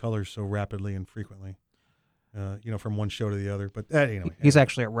change those colors so rapidly and frequently. from one show to the other. But anyway. He's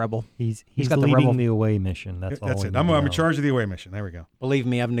actually a rebel. He's got the leading rebel. the away mission. That's all. That's we it. need I'm to in know. charge of the away mission. There we go. Believe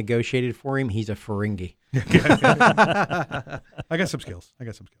me, I've negotiated for him. He's a Ferengi. I got some skills.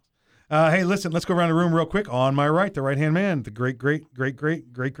 Hey, listen, let's go around the room real quick. On my right, the right-hand man, the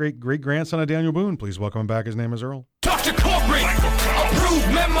great-great-great-great-great-great-grandson of Daniel Boone. Please welcome him back. His name is Earl. Dr. Corporate,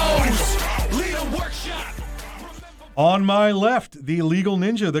 approved memos. Lead a workshop. On my left, the legal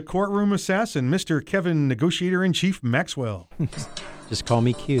ninja, the courtroom assassin, Mr. Kevin Negotiator-in-Chief Maxwell. Just call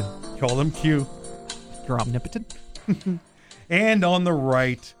me Q. Call him Q. You're omnipotent. And on the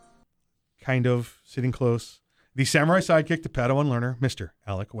right, kind of sitting close, the samurai sidekick, the Padawan learner, Mr.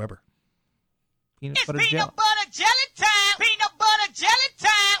 Alec Weber. Peanut It's butter peanut jelly. butter jelly time. Peanut butter jelly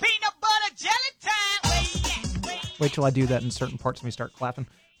time. Peanut butter jelly time. Where you at? Where you at? Wait till I do that in certain parts and we start clapping.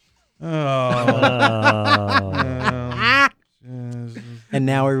 And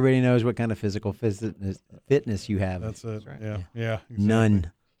now everybody knows what kind of physical fitness you have. That's it. right. Yeah. Exactly.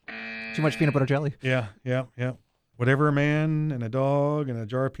 None. Too much peanut butter jelly. Yeah. Whatever a man and a dog and a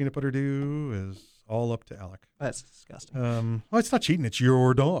jar of peanut butter do is all up to Alec. That's disgusting. Well, it's not cheating. It's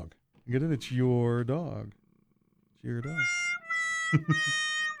your dog. You get it? It's your dog. It's your dog.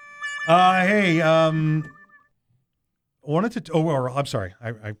 Hey, wanted to. I'm sorry.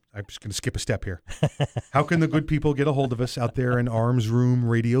 I'm just going to skip a step here. How can the good people get a hold of us out there in Arms Room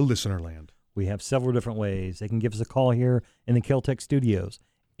Radio listener land? We have several different ways. They can give us a call here in the Keltec studios,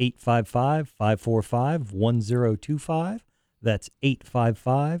 855-545-1025. That's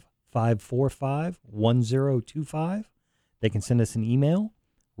 855-545-1025. They can send us an email,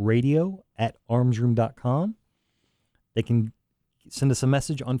 radio@armsroom.com. They can send us a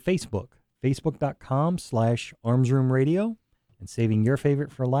message on Facebook, facebook.com/armsroomradio. And saving your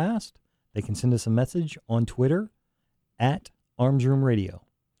favorite for last, they can send us a message on Twitter @armsroomradio.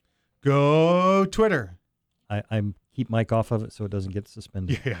 Go Twitter. I keep Mike off of it so it doesn't get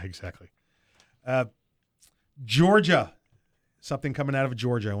suspended. Yeah, exactly. Georgia. Something coming out of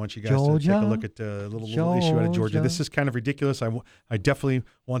Georgia. I want you guys to take a look at a little issue out of Georgia. This is kind of ridiculous. I definitely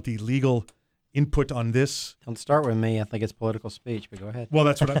want the legal input on this. Don't start with me. I think it's political speech, but go ahead. Well,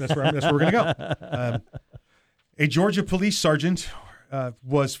 that's where we're going to go. A Georgia police sergeant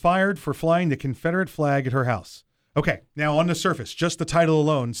was fired for flying the Confederate flag at her house. Okay, now on the surface, just the title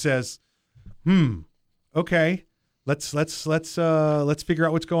alone says, okay, let's figure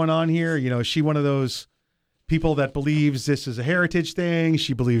out what's going on here. Is she one of those people that believes this is a heritage thing?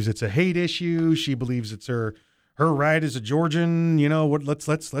 She believes it's a hate issue. She believes it's her right as a Georgian.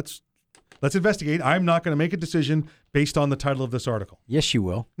 Let's investigate. I'm not going to make a decision based on the title of this article. Yes, you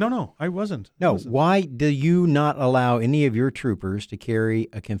will. No, I wasn't. No, why do you not allow any of your troopers to carry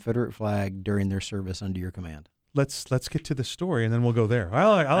a Confederate flag during their service under your command? Let's get to the story, and then we'll go there.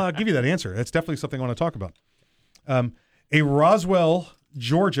 I'll give you that answer. That's definitely something I want to talk about. A Roswell,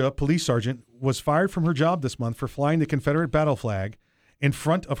 Georgia police sergeant was fired from her job this month for flying the Confederate battle flag in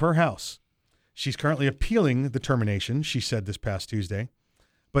front of her house. She's currently appealing the termination, she said this past Tuesday.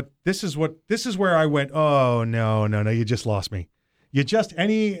 But this is where I went, oh, no, you just lost me. You just,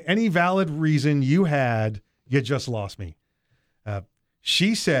 any valid reason you had, you just lost me.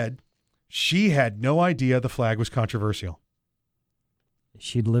 She said she had no idea the flag was controversial. Is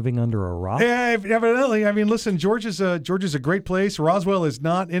she living under a rock? Yeah, evidently. I mean, listen, Georgia's a great place. Roswell is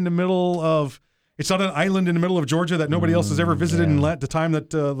not in the middle of, it's not an island in the middle of Georgia that nobody else has ever visited in the time that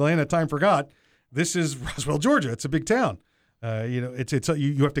the land that time forgot. This is Roswell, Georgia. It's a big town. You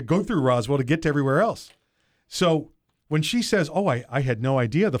have to go through Roswell to get to everywhere else. So when she says, "Oh, I had no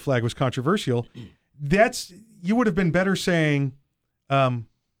idea the flag was controversial," you would have been better saying,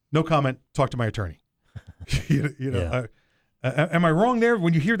 "No comment. Talk to my attorney." Am I wrong there?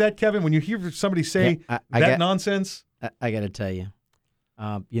 When you hear that, Kevin, when you hear somebody say nonsense, I got to tell you,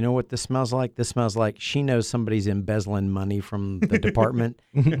 you know what this smells like? This smells like she knows somebody's embezzling money from the department,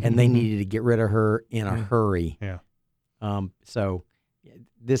 and they needed to get rid of her in a hurry. Yeah. So you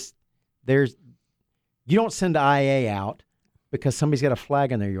don't send IA out because somebody's got a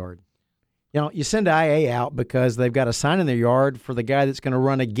flag in their yard. You send IA out because they've got a sign in their yard for the guy that's going to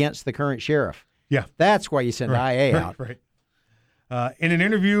run against the current sheriff. Yeah. That's why you send IA out. Right. In an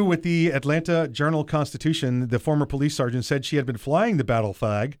interview with the Atlanta Journal-Constitution, the former police sergeant said she had been flying the battle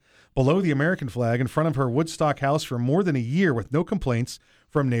flag below the American flag in front of her Woodstock house for more than a year with no complaints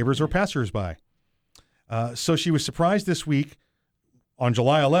from neighbors or passersby. So she was surprised this week on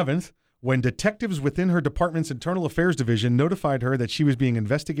July 11th when detectives within her department's internal affairs division notified her that she was being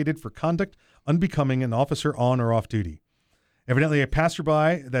investigated for conduct unbecoming an officer on or off duty. Evidently, a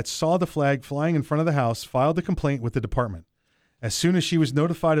passerby that saw the flag flying in front of the house filed a complaint with the department. As soon as she was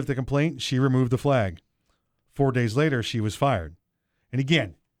notified of the complaint, she removed the flag. 4 days later, she was fired. And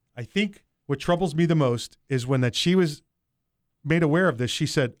again, I think what troubles me the most is when that she was made aware of this, she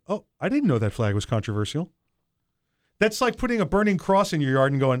said, "Oh, I didn't know that flag was controversial." That's like putting a burning cross in your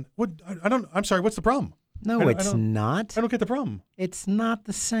yard and going, "What? I'm sorry. What's the problem?" No, it's not. I don't get the problem. It's not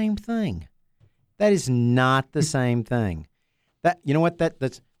the same thing. That is not the same thing. You know what?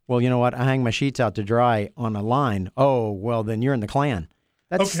 Well, you know what? I hang my sheets out to dry on a line. Oh, well, then you're in the Klan.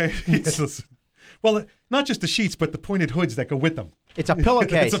 That's, okay. Yes. Well, not just the sheets, but the pointed hoods that go with them. It's a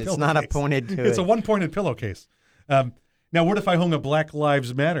pillowcase. It's not a pointed hood. It's a one-pointed pillowcase. Now, what if I hung a Black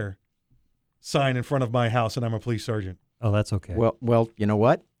Lives Matter sign in front of my house and I'm a police sergeant? Oh, that's okay. Well, you know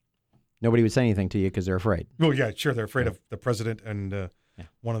what? Nobody would say anything to you because they're afraid. Well, yeah, sure. They're afraid of the president and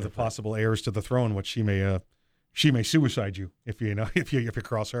one of the possible heirs to the throne, which she may suicide you if you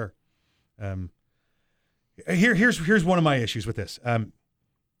cross her. Here's one of my issues with this.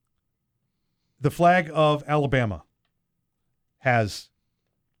 The flag of Alabama is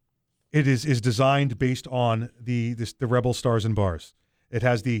designed based on the rebel stars and bars. It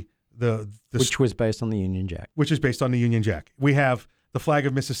has which was based on the Union Jack. Which is based on the Union Jack. We have the flag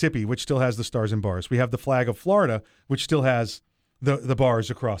of Mississippi, which still has the stars and bars. We have the flag of Florida, which still has the bars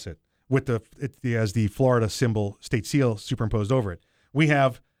across it, with as the Florida symbol, state seal, superimposed over it. We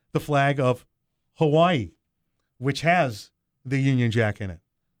have the flag of Hawaii, which has the Union Jack in it.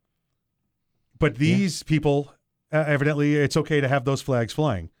 But these people, evidently, it's okay to have those flags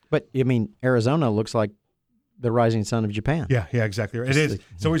flying. But, I mean, Arizona looks like the rising sun of Japan. Yeah, exactly. It is.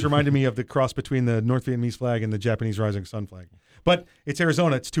 It's always reminded me of the cross between the North Vietnamese flag and the Japanese rising sun flag. But it's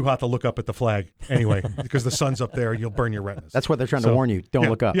Arizona. It's too hot to look up at the flag anyway because the sun's up there and you'll burn your retinas. That's what they're trying to warn you. Don't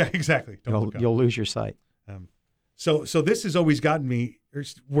look up. Yeah, exactly. You'll lose your sight. So this has always gotten me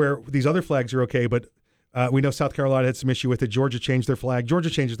where these other flags are okay, but we know South Carolina had some issue with it. Georgia changed their flag.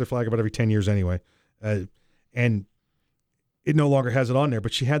 Georgia changes their flag about every 10 years anyway. And it no longer has it on there,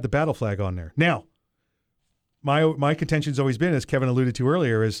 but she had the battle flag on there. Now, my contention's always been, as Kevin alluded to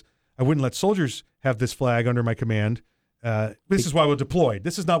earlier, is I wouldn't let soldiers have this flag under my command. This is why we're deployed.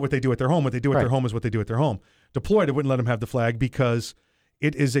 This is not what they do at their home. What they do at their home is what they do at their home. Deployed, I wouldn't let them have the flag because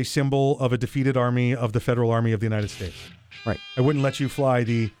it is a symbol of a defeated army of the Federal Army of the United States. Right. I wouldn't let you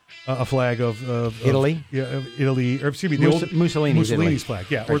fly a flag of Italy. Italy, or excuse me, the old Mussolini's flag.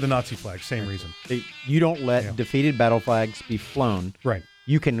 Yeah, or the Nazi flag. Same reason. You don't let defeated battle flags be flown. Right.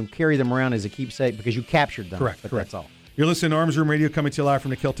 You can carry them around as a keepsake because you captured them. Correct. That's all. You're listening to Arms Room Radio, coming to you live from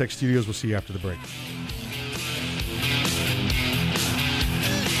the Kel-Tec studios. We'll see you after the break.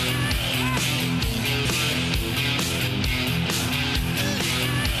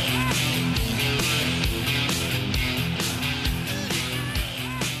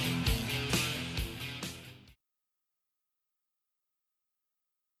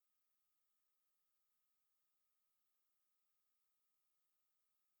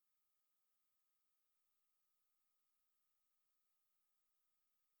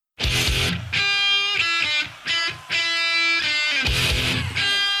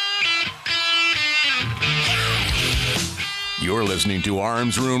 You're listening to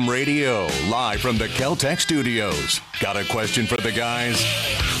Arms Room Radio, live from the Kel-Tec studios. Got a question for the guys?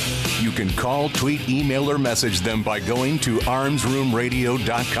 You can call, tweet, email, or message them by going to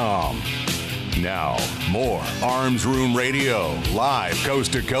armsroomradio.com. Now, more Arms Room Radio, live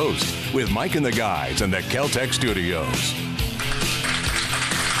coast to coast, with Mike and the guys in the Kel-Tec studios.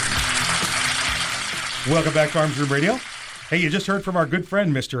 Welcome back to Arms Room Radio. Hey, you just heard from our good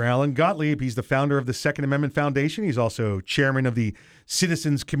friend, Mr. Alan Gottlieb. He's the founder of the Second Amendment Foundation. He's also chairman of the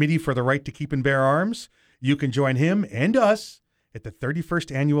Citizens Committee for the Right to Keep and Bear Arms. You can join him and us at the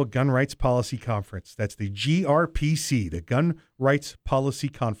 31st Annual Gun Rights Policy Conference. That's the GRPC, the Gun Rights Policy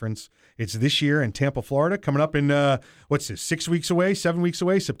Conference. It's this year in Tampa, Florida, coming up in, 7 weeks away,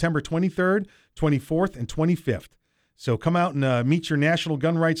 September 23rd, 24th, and 25th. So come out and meet your national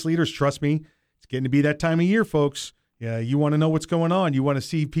gun rights leaders. Trust me, it's getting to be that time of year, folks. Yeah, you want to know what's going on. You want to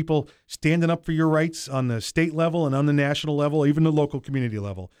see people standing up for your rights on the state level and on the national level, even the local community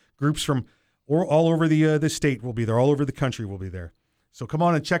level. Groups from all over the state will be there. All over the country will be there. So come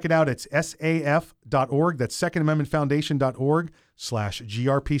on and check it out. It's saf.org. That's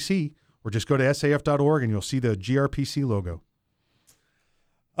secondamendmentfoundation.org/GRPC. Or just go to saf.org and you'll see the GRPC logo.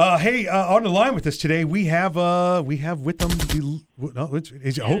 Hey, on the line with us today, we have with them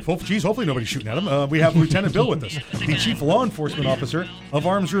hopefully nobody's shooting at him. We have Lieutenant Bill with us, the Chief Law Enforcement Officer of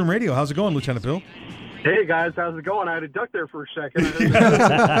Arms Room Radio. How's it going, Lieutenant Bill? Hey guys, how's it going? I had to duck there for a second.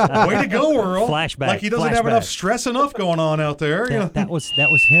 Way to go, Earl! Flashback. Like he doesn't have enough stress going on out there. That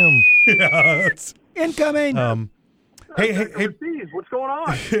was him. Yeah, incoming. Hey, What's going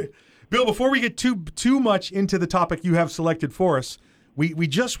on? Bill, before we get too much into the topic you have selected for us, we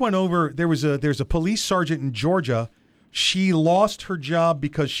just went over. There's a police sergeant in Georgia. She lost her job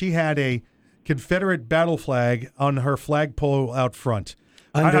because she had a Confederate battle flag on her flagpole out front.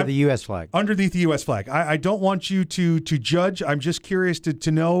 Under the U.S. flag. Underneath the U.S. flag. I don't want you to judge. I'm just curious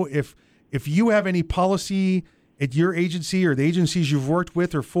to know if you have any policy at your agency or the agencies you've worked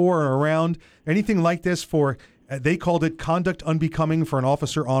with or for or around, anything like this for, they called it conduct unbecoming for an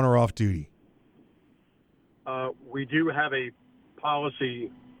officer on or off duty. We do have a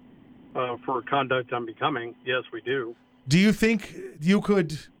policy for conduct unbecoming. Yes, we do. Do you think you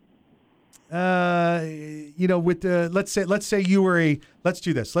could, with let's say you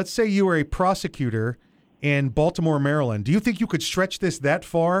were a prosecutor in Baltimore, Maryland. Do you think you could stretch this that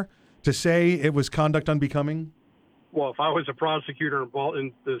far to say it was conduct unbecoming? Well, if I was a prosecutor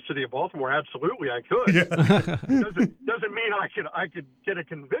in the city of Baltimore, absolutely I could. Yeah. doesn't mean I could get a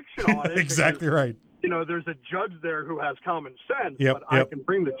conviction on it. Exactly because, right. There's a judge there who has common sense, Yep, but I can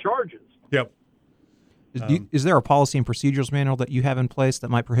bring the charges. Yep. Is there a policy and procedures manual that you have in place that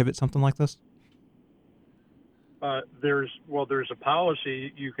might prohibit something like this? There's a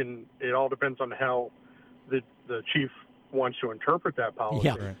policy. It all depends on how the chief wants to interpret that policy.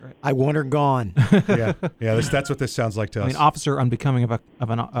 Yeah, I want her gone. yeah. That's what this sounds like to us. I mean, officer unbecoming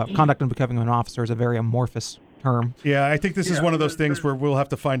conduct unbecoming of an officer is a very amorphous term. Yeah, I think this is one of those things where we'll have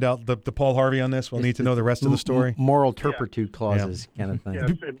to find out the Paul Harvey on this. We'll need to know the rest of the story. Moral turpitude clauses kind of thing. Yeah,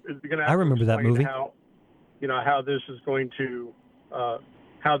 I remember that movie. How this is going to,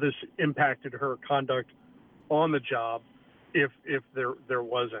 how this impacted her conduct on the job, if there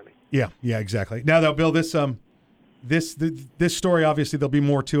was any. Yeah, exactly. Now, though, Bill, this story, obviously, there'll be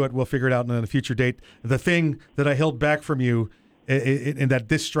more to it. We'll figure it out on a future date. The thing that I held back from you, and that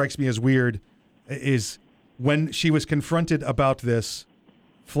this strikes me as weird, is when she was confronted about this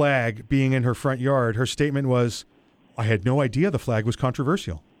flag being in her front yard, her statement was, "I had no idea the flag was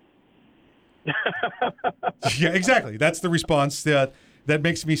controversial." Yeah, exactly. That's the response that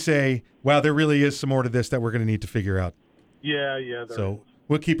makes me say, wow, there really is some more to this that we're going to need to figure out. Yeah. So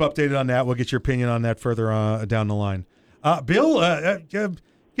we'll keep updated on that. We'll get your opinion on that further down the line. Bill,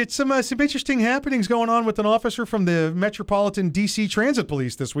 get some interesting happenings going on with an officer from the Metropolitan D.C. Transit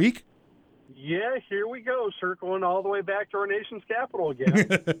Police this week. Yeah, here we go, circling all the way back to our nation's capital again.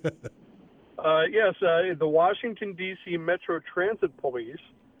 Yes, the Washington, D.C. Metro Transit Police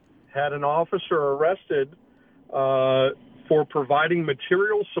had an officer arrested for providing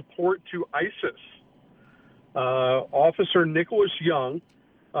material support to ISIS. Officer Nicholas Young,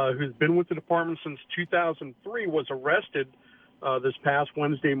 who's been with the department since 2003, was arrested this past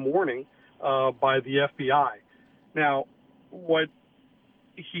Wednesday morning by the FBI. Now, what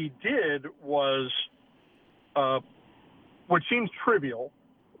he did was what seems trivial.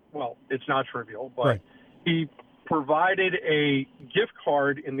 Well, it's not trivial, but right. He provided a gift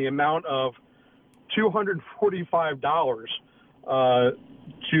card in the amount of $245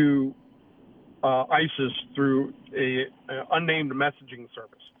 to ISIS through a unnamed messaging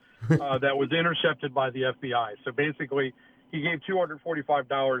service that was intercepted by the FBI. So basically, he gave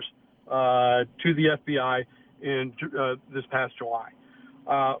 $245 to the FBI in this past July.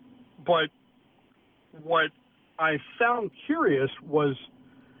 But what I found curious was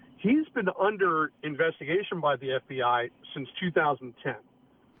he's been under investigation by the FBI since 2010.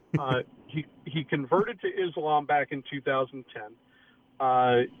 He converted to Islam back in 2010.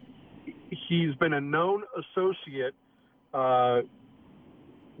 He's been a known associate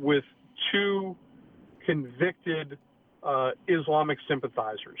with two convicted Islamic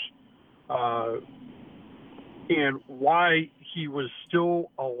sympathizers. And why he was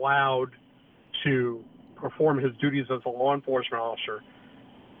still allowed to perform his duties as a law enforcement officer,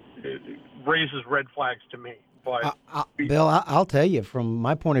 it raises red flags to me. But Bill, I'll tell you, from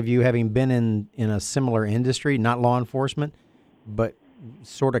my point of view, having been in a similar industry, not law enforcement, but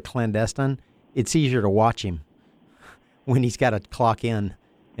sort of clandestine, it's easier to watch him when he's got to clock in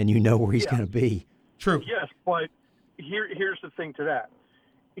and you know where he's going to be. True. Yes, but here's the thing to that.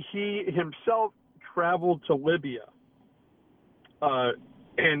 He himself traveled to Libya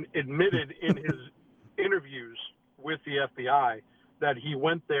and admitted in his interviews with the FBI that he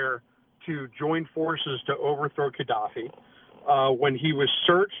went there to join forces to overthrow Gaddafi. When he was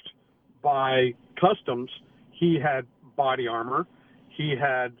searched by customs, he had body armor, he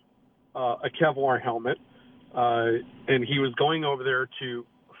had a Kevlar helmet, and he was going over there to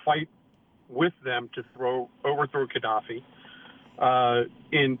fight with them to overthrow Gaddafi.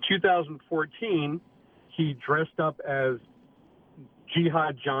 In 2014, he dressed up as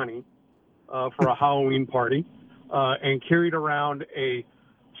Jihad Johnny for a Halloween party and carried around a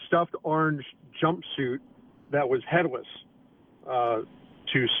stuffed orange jumpsuit that was headless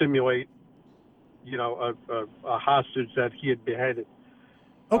to simulate, a hostage that he had beheaded.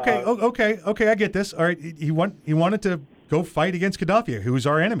 Okay, okay, I get this. All right, he wanted to go fight against Gaddafi, who was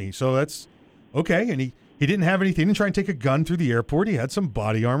our enemy. So that's okay. And he didn't have anything. He didn't try and take a gun through the airport. He had some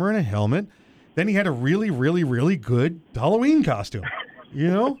body armor and a helmet. Then he had a really, really, really good Halloween costume.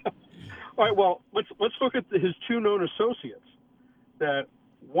 All right. Well, let's look at his two known associates. That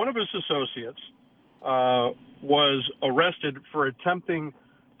one of his associates was arrested for attempting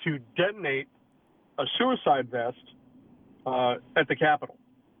to detonate a suicide vest at the Capitol.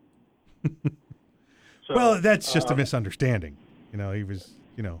 So, well, that's just a misunderstanding. He was,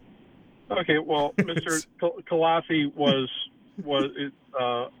 Okay, well, Mr. Khalafi was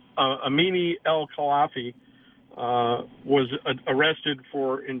Amini El Khalafi was arrested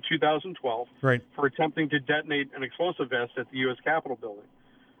in 2012 for attempting to detonate an explosive vest at the U.S. Capitol building.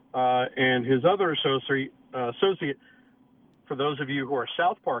 And his other associate, for those of you who are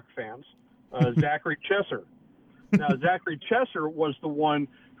South Park fans, Zachary Chesser. Now, Zachary Chesser was the one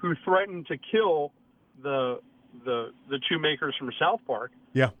who threatened to kill the two makers from South Park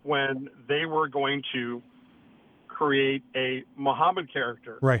when they were going to create a Muhammad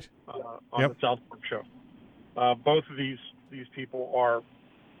character on the South Park show. Both of these people are,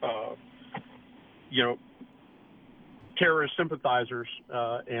 terrorist sympathizers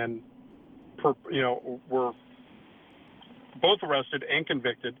and were both arrested and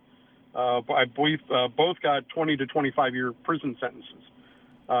convicted. I believe both got 20 to 25-year prison sentences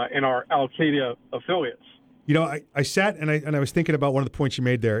and are Al-Qaeda affiliates. I sat and I was thinking about one of the points you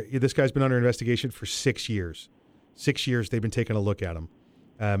made there. This guy's been under investigation for 6 years. 6 years they've been taking a look at him.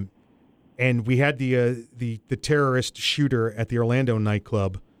 And we had the terrorist shooter at the Orlando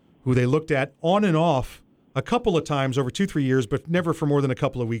nightclub, who they looked at on and off a couple of times over 2-3 years, but never for more than a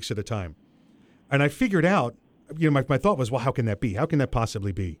couple of weeks at a time. And I figured out, my thought was, well, how can that be? How can that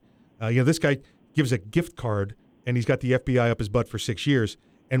possibly be? This guy gives a gift card, and he's got the FBI up his butt for 6 years,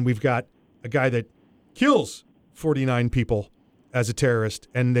 and we've got a guy that kills 49 people as a terrorist,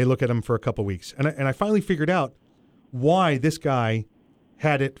 and they look at him for a couple of weeks. And I finally figured out why this guy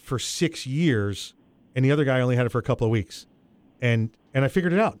had it for 6 years, and the other guy only had it for a couple of weeks. And I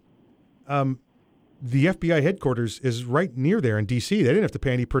figured it out. The FBI headquarters is right near there in D.C. They didn't have to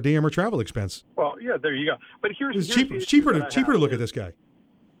pay any per diem or travel expense. Well, yeah, there you go. But here's cheaper to look at this guy.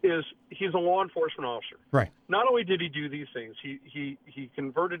 He's a law enforcement officer. Right. Not only did he do these things, he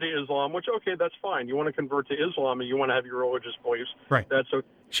converted to Islam, which, okay, that's fine. You want to convert to Islam and you want to have your religious beliefs. Right. That's okay.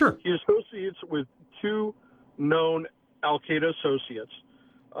 Sure. He associates with two known Al-Qaeda associates.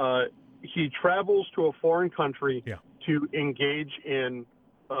 He travels to a foreign country to engage in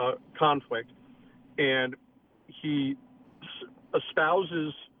conflict, and he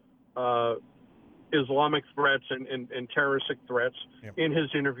espouses Islamic threats and terroristic threats in his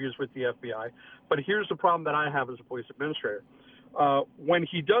interviews with the FBI. But here's the problem that I have as a police administrator. When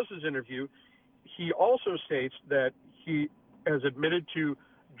he does his interview, he also states that he has admitted to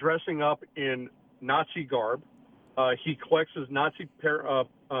dressing up in Nazi garb. He collects his Nazi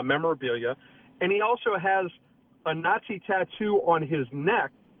memorabilia, and he also has a Nazi tattoo on his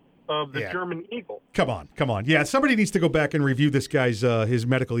neck of the German eagle. Come on. Yeah, somebody needs to go back and review this guy's his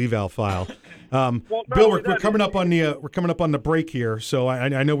medical eval file. Bill, we're coming up on the break here, so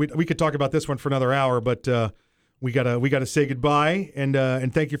I know we could talk about this one for another hour, but we gotta say goodbye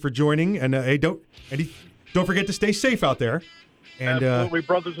and thank you for joining. And hey, don't forget to stay safe out there. And absolutely,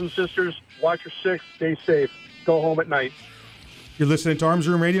 brothers and sisters, watch your six, stay safe, go home at night. You're listening to Arms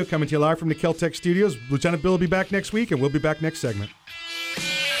Room Radio, coming to you live from the Kel-Tec studios. Lieutenant Bill will be back next week, and we'll be back next segment.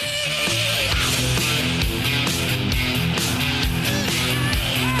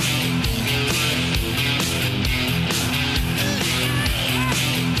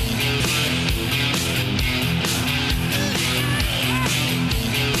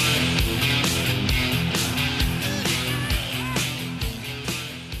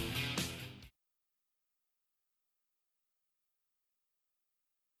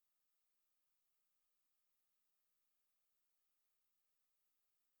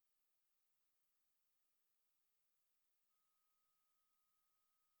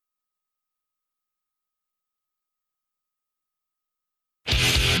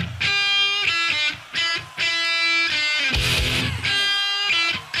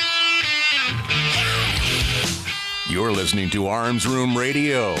 You're listening to Arms Room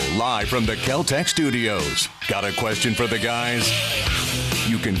Radio, live from the Kel-Tec studios. Got a question for the guys?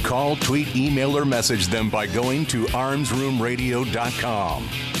 You can call, tweet, email, or message them by going to armsroomradio.com.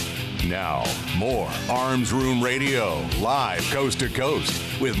 Now, more Arms Room Radio, live coast to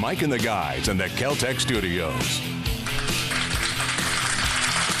coast, with Mike and the guys in the Kel-Tec studios.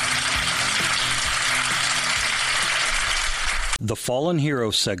 The Fallen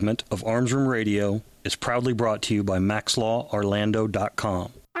Hero segment of Arms Room Radio is proudly brought to you by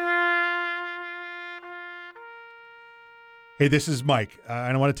MaxLawOrlando.com. Hey, this is Mike.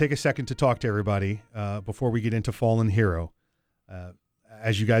 I want to take a second to talk to everybody before we get into Fallen Hero.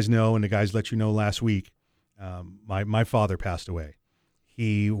 As you guys know, and the guys let you know last week, my father passed away.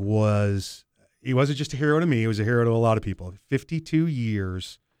 He wasn't just a hero to me; he was a hero to a lot of people. 52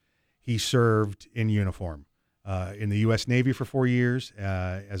 years he served in uniform. In the U.S. Navy for 4 years,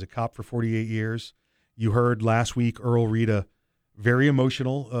 as a cop for 48 years. You heard last week Earl read a very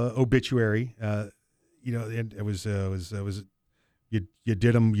emotional obituary. And it was you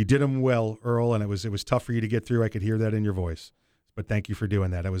did him well, Earl, and it was tough for you to get through. I could hear that in your voice, but thank you for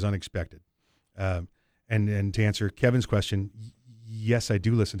doing that. It was unexpected. And to answer Kevin's question, yes, I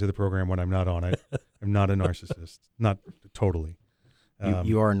do listen to the program when I'm not on it. I'm not a narcissist, not totally.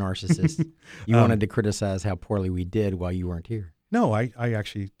 You are a narcissist. You wanted to criticize how poorly we did while you weren't here. No, I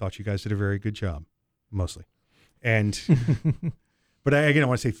actually thought you guys did a very good job, mostly. And but I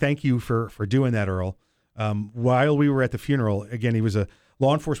want to say thank you for doing that, Earl. While we were at the funeral, again, he was a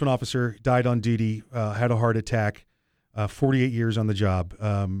law enforcement officer, died on duty, had a heart attack, 48 years on the job.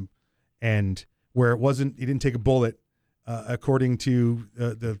 And where he didn't take a bullet, according to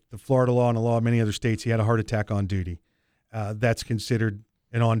the Florida law and the law of many other states, he had a heart attack on duty. That's considered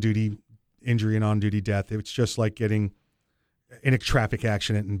an on-duty injury, an on-duty death. It's just like getting in a traffic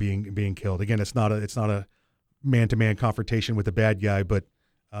accident and being killed. Again, it's not a man-to-man confrontation with a bad guy, but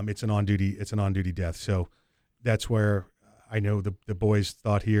it's an on-duty death. So that's where I know the boys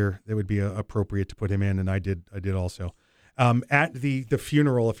thought here it would be appropriate to put him in, and I did also. At the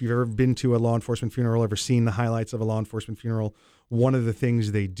funeral, if you've ever been to a law enforcement funeral, ever seen the highlights of a law enforcement funeral, one of the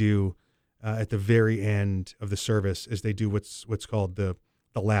things they do at the very end of the service is they do what's called the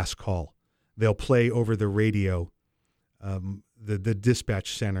last call. They'll play over the radio, the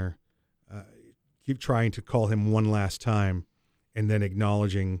dispatch center, keep trying to call him one last time, and then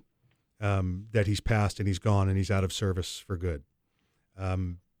acknowledging that he's passed and he's gone and he's out of service for good.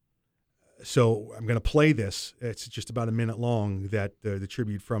 So I'm going to play this. It's just about a minute long, that the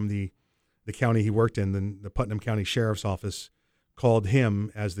tribute from the county he worked in, the Putnam County Sheriff's Office, called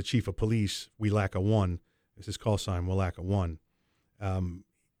him as the chief of police, Welaka 1. This is call sign, Welaka 1.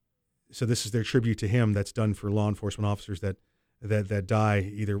 So this is their tribute to him that's done for law enforcement officers that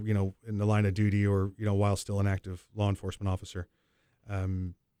die either, in the line of duty or, while still an active law enforcement officer.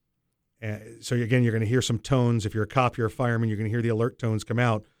 So again, you're going to hear some tones. If you're a cop, you're a fireman, you're going to hear the alert tones come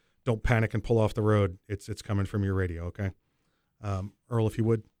out. Don't panic and pull off the road. It's coming from your radio, okay? Earl, if you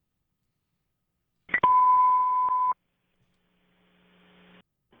would.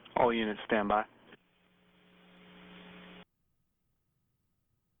 All units stand by.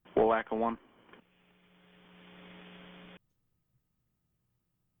 Welaka 1.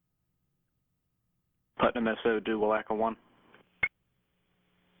 Putnam SO do Welaka 1.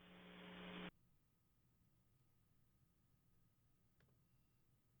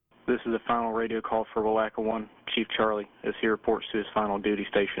 This is the final radio call for Welaka 1. Chief Charlie, as he reports to his final duty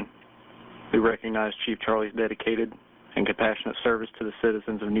station. We recognize Chief Charlie's dedicated and compassionate service to the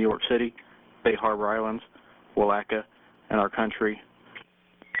citizens of New York City, Bay Harbor Islands, Welaka, and our country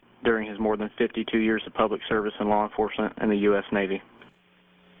during his more than 52 years of public service in law enforcement in the U.S. Navy.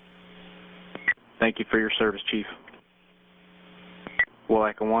 Thank you for your service, Chief.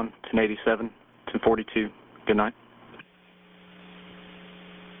 Welaka 1, 1087, 1042. Good night.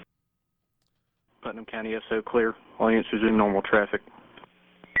 Putnam County SO clear. All units resume normal traffic.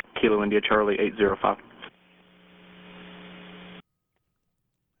 Kilo India Charlie 805.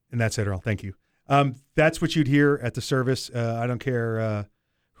 And that's it, Earl. Thank you. That's what you'd hear at the service. I don't care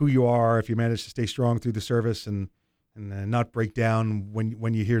who you are, if you manage to stay strong through the service and not break down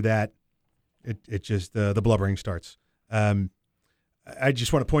when you hear that, it just the blubbering starts. I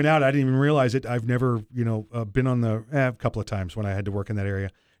just want to point out, I didn't even realize it. I've never, been on a couple of times when I had to work in that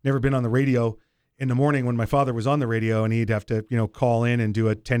area. Never been on the radio in the morning when my father was on the radio, and he'd have to, call in and do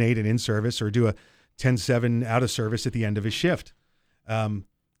a 10-8 and in service, or do a 10-7 out of service at the end of his shift.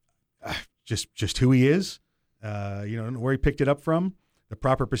 Just who he is, where he picked it up from. The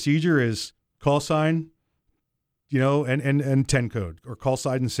proper procedure is call sign, and 10 code, or call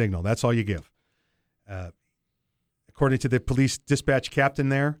sign and signal. That's all you give. According to the police dispatch captain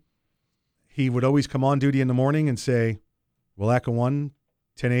there, he would always come on duty in the morning and say, Welaka 1,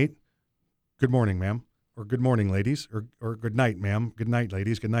 10-8, good morning, ma'am, or good morning, ladies, or good night, ma'am, good night,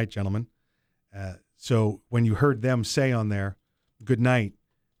 ladies, good night, gentlemen. So when you heard them say on there, good night,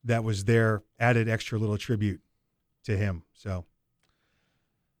 that was their added extra little tribute to him. So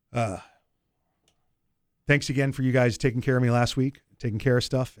thanks again for you guys taking care of me last week, taking care of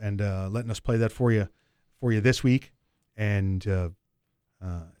stuff, and letting us play that for you this week. And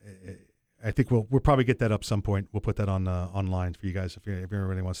I think we'll probably get that up some point. We'll put that on online for you guys if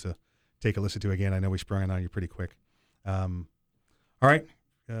everybody wants to take a listen to it again. I know we sprung it on you pretty quick. All right.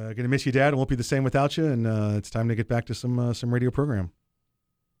 Going to miss you, Dad. It won't be the same without you, and it's time to get back to some radio program.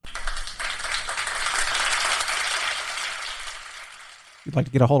 If you'd like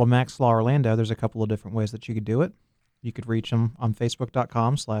to get a hold of Max Law Orlando, there's a couple of different ways that you could do it. You could reach them on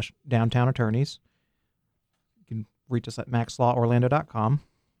Facebook.com/downtownaattorneys. You can reach us at maxlaworlando.com.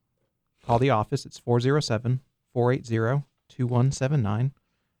 Call the office. It's 407-480-2179.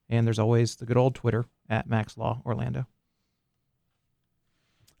 And there's always the good old Twitter at Max Law Orlando.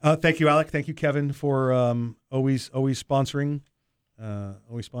 Thank you, Alec. Thank you, Kevin, for always sponsoring us,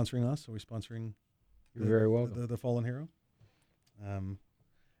 always sponsoring. You're very welcome. The Fallen Hero.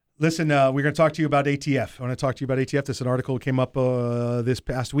 Listen, we're going to talk to you about ATF. I want to talk to you about ATF. This is an article that came up this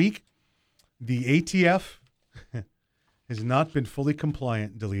past week. The ATF has not been fully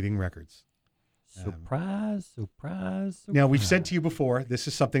compliant in deleting records. Surprise. Now, we've said to you before, this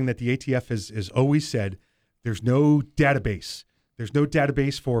is something that the ATF has always said. There's no database. There's no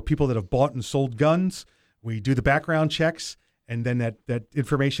database for people that have bought and sold guns. We do the background checks, and then that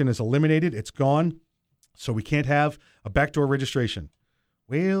information is eliminated. It's gone. So we can't have a backdoor registration.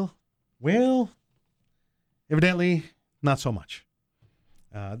 Well, evidently, not so much.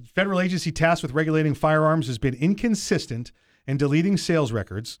 The federal agency tasked with regulating firearms has been inconsistent in deleting sales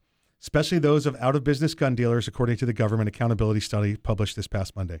records, especially those of out-of-business gun dealers, according to the Government Accountability Study published this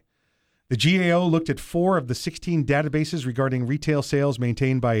past Monday. The GAO looked at 4 of the 16 databases regarding retail sales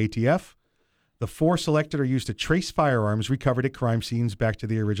maintained by ATF. The 4 selected are used to trace firearms recovered at crime scenes back to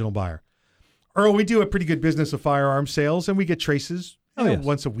the original buyer. Earl, we do a pretty good business of firearm sales, and we get traces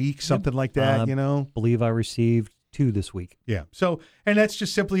once a week, something like that, I believe I received 2 this week. Yeah. So, and that's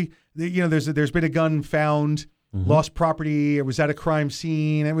just simply, there's been a gun found, lost property, it was at a crime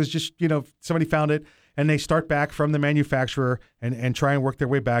scene, it was just, somebody found it, and they start back from the manufacturer and try and work their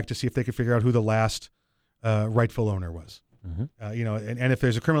way back to see if they can figure out who the last rightful owner was. And if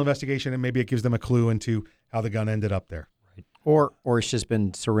there's a criminal investigation, and maybe it gives them a clue into how the gun ended up there. Or it's just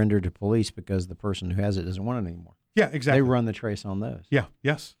been surrendered to police because the person who has it doesn't want it anymore. Yeah, exactly. They run the trace on those. Yeah,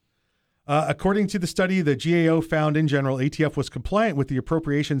 yes. According to the study, the GAO found in general ATF was compliant with the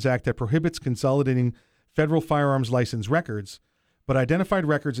Appropriations Act that prohibits consolidating federal firearms license records, but identified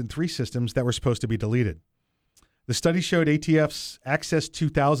records in 3 systems that were supposed to be deleted. The study showed ATF's Access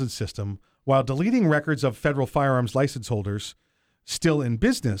 2000 system, while deleting records of federal firearms license holders still in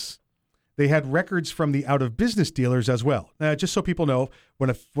business, they had records from the out-of-business dealers as well. Now, just so people know,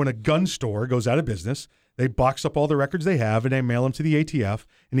 when a gun store goes out of business, they box up all the records they have and they mail them to the ATF,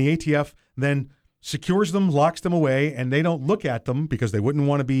 and the ATF then secures them, locks them away, and they don't look at them because they wouldn't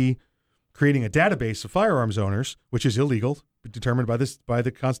want to be creating a database of firearms owners, which is illegal, determined by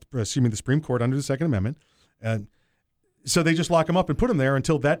the Supreme Court under the Second Amendment. So they just lock them up and put them there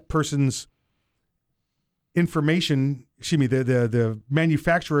until that person's information, the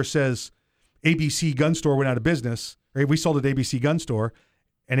manufacturer says ABC Gun Store went out of business, right? We sold at ABC Gun Store,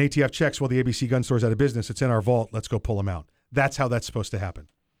 and ATF checks, well, the ABC Gun Store's out of business. It's in our vault. Let's go pull them out. That's how that's supposed to happen.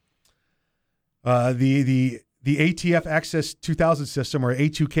 The ATF Access 2000 system, or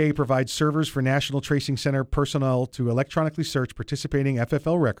A2K, provides servers for National Tracing Center personnel to electronically search participating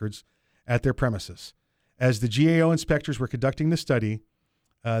FFL records at their premises. As the GAO inspectors were conducting the study,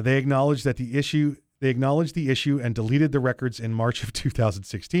 they acknowledged the issue and deleted the records in March of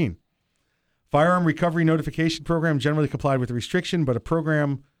 2016. Firearm Recovery Notification Program generally complied with the restriction, but a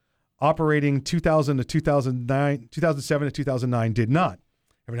program operating 2007 to 2009 did not.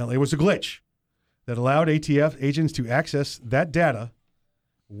 Evidently, it was a glitch that allowed ATF agents to access that data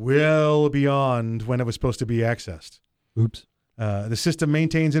well beyond when it was supposed to be accessed. Oops. The system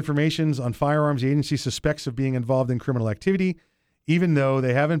maintains information on firearms the agency suspects of being involved in criminal activity, even though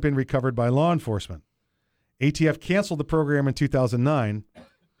they haven't been recovered by law enforcement. ATF canceled the program in 2009,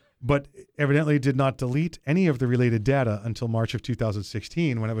 but evidently did not delete any of the related data until March of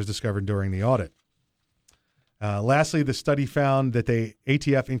 2016 when it was discovered during the audit. Lastly, the study found that the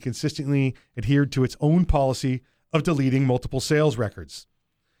ATF inconsistently adhered to its own policy of deleting multiple sales records.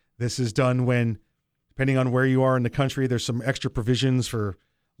 This is done when, depending on where you are in the country, there's some extra provisions for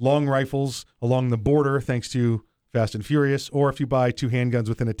long rifles along the border, thanks to Fast and Furious, or if you buy 2 handguns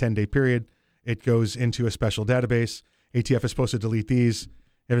within a 10-day period, it goes into a special database. ATF is supposed to delete these.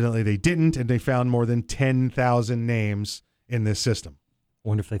 Evidently, they didn't, and they found more than 10,000 names in this system. I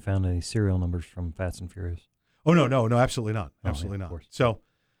wonder if they found any serial numbers from Fast and Furious. Oh, no, absolutely not. Absolutely yeah, of not. course.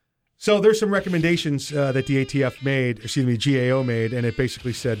 So there's some recommendations that the ATF made, GAO made, and it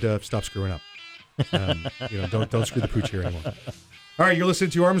basically said, stop screwing up. Don't screw the pooch here anymore. All right, you're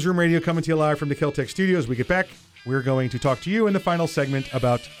listening to Arms Room Radio, coming to you live from the Kel-Tec studios. We get back, we're going to talk to you in the final segment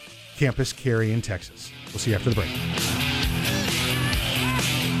about campus carry in Texas. We'll see you after the break.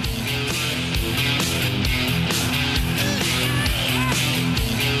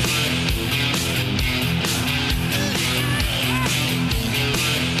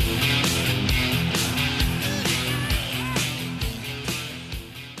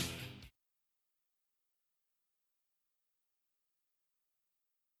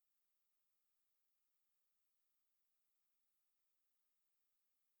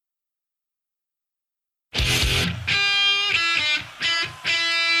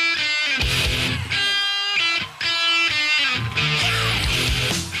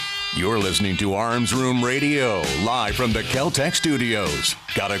 You're listening to Arms Room Radio, live from the Kel-Tec studios.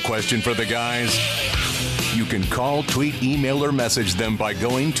 Got a question for the guys? You can call, tweet, email, or message them by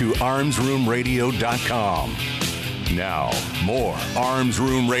going to armsroomradio.com. Now, more Arms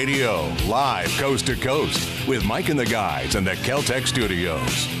Room Radio, live coast to coast, with Mike and the guys in the Kel-Tec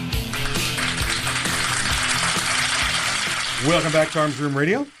studios. Welcome back to Arms Room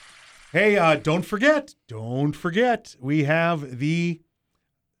Radio. Hey, don't forget, we have the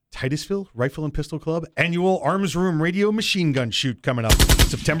Titusville Rifle and Pistol Club annual Arms Room Radio machine gun shoot coming up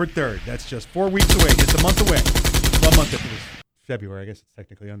September 3rd. That's just 4 weeks away, just a month away. Well, a month if it was February. I guess it's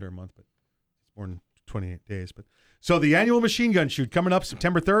technically under a month, but it's more than 28 days. So the annual machine gun shoot coming up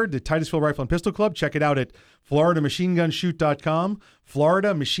September 3rd, the Titusville Rifle and Pistol Club. Check it out at FloridaMachineGunShoot.com,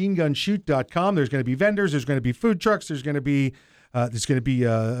 FloridaMachineGunShoot.com. There's going to be vendors. There's going to be food trucks. There's going to be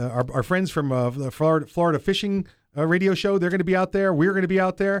our friends from the Florida Fishing radio show. They're going to be out there. We're going to be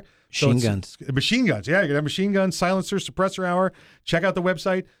out there. Machine guns. Machine guns. Yeah, you're going to have machine guns, silencers, suppressor hour. Check out the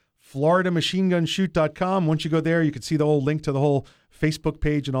website, FloridaMachineGunShoot.com. Once you go there, you can see the whole link to the whole Facebook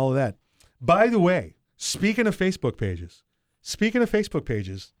page and all of that. By the way, speaking of Facebook pages,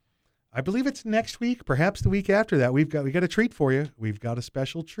 I believe it's next week, perhaps the week after that. We got a treat for you. We've got a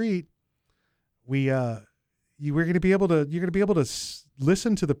special treat. You're going to be able to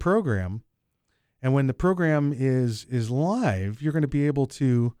listen to the program. And when the program is live, you're going to be able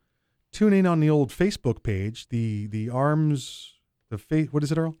to tune in on the old Facebook page, what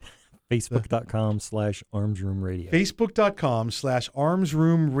is it, Earl? Facebook.com/armsroomradio.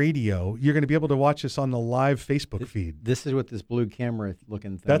 Facebook.com/armsroomradio. You're going to be able to watch us on the live Facebook feed. This is what this blue camera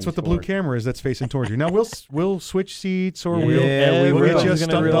looking thing That's what the blue camera is that's facing towards you. Now, we'll switch seats or we'll get you a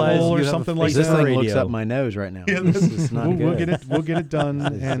stunt double or something like that. This thing looks up my nose right now. Yeah, this is not good. We'll get it done.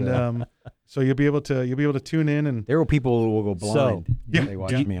 And so you'll be able to tune in, and there will people who will go blind if they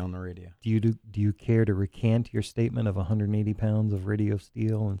watch me on the radio. Do you care to recant your statement of 180 pounds of radio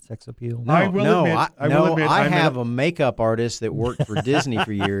steel and sex appeal? No, I will admit, I have a makeup artist that worked for Disney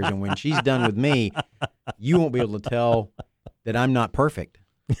for years, and when she's done with me, you won't be able to tell that I'm not perfect.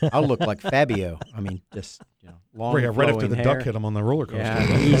 I'll look like Fabio. I mean, just long, right after the hair. duck hit him on the roller coaster.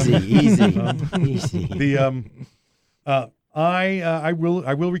 Yeah, easy. I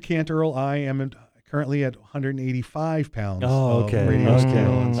will recant, Earl. I am currently at 185 pounds of radio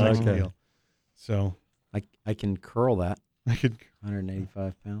steel and sex appeal. So I can curl that. I could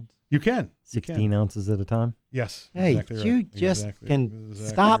 185 pounds. You can 16 ounces at a time. Yes. Hey, exactly you right. just can exactly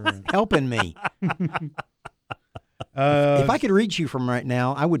stop right. helping me. If I could reach you from right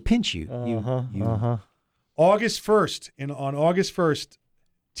now, I would pinch you. August 1st, on August 1st,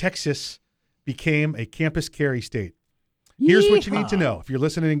 Texas became a campus carry state. Here's what you need to know. If you're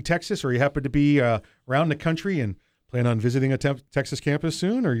listening in Texas or you happen to be around the country and plan on visiting a Texas campus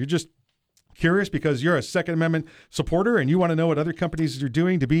soon, or you're just curious because you're a Second Amendment supporter and you want to know what other companies are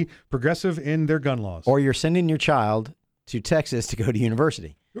doing to be progressive in their gun laws. Or you're sending your child to Texas to go to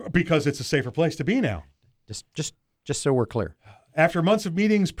university. Because it's a safer place to be now. Just so we're clear. After months of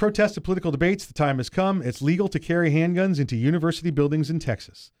meetings, protests, and political debates, the time has come. It's legal to carry handguns into university buildings in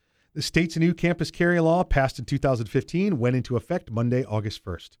Texas. The state's new campus carry law, passed in 2015, went into effect Monday, August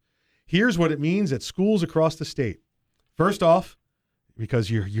 1st. Here's what it means at schools across the state. First off, because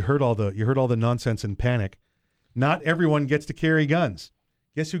you heard all the nonsense and panic, not everyone gets to carry guns.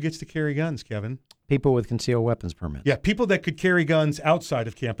 Guess who gets to carry guns, Kevin? People with concealed weapons permits. Yeah, people that could carry guns outside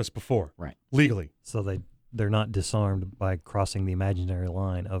of campus before. Right. Legally. So they're not disarmed by crossing the imaginary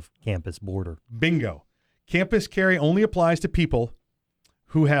line of campus border. Bingo. Campus carry only applies to people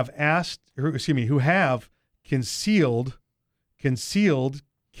who have concealed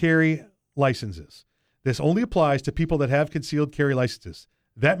carry licenses. This only applies to people that have concealed carry licenses.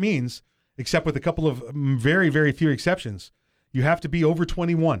 That means, except with a couple of very, very few exceptions, you have to be over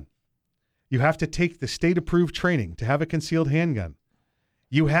 21. You have to take the state-approved training to have a concealed handgun.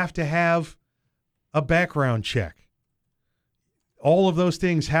 You have to have a background check. All of those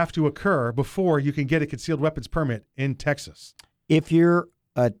things have to occur before you can get a concealed weapons permit in Texas. If you're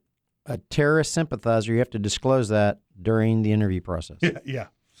a terrorist sympathizer, you have to disclose that during the interview process. Yeah.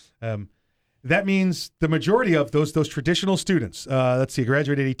 That means the majority of those traditional students, let's see,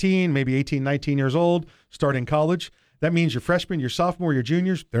 graduate at 18, maybe 18, 19 years old, starting college. That means your freshman, your sophomore, your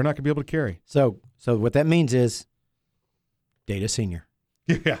juniors, they're not going to be able to carry. So what that means is date a senior.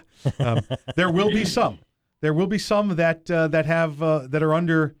 Yeah. There will be some. There will be some that are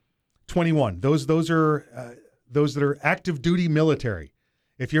under 21. Those that are active duty military.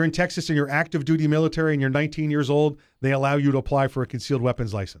 If you're in Texas and you're active duty military and you're 19 years old, they allow you to apply for a concealed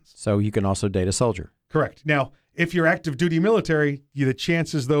weapons license. So you can also date a soldier. Correct. Now, if you're active duty military, the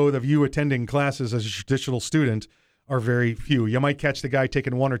chances, though, of you attending classes as a traditional student are very few. You might catch the guy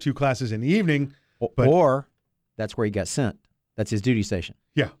taking 1 or 2 classes in the evening. Or that's where he got sent. That's his duty station.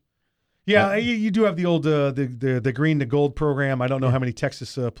 Yeah. Yeah, you do have the old the green to gold program. I don't know how many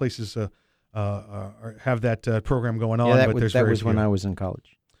Texas places have that program going on. Yeah, but that was when I was in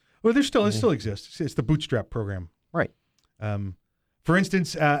college. Well, it still exists. It's the bootstrap program. Right. For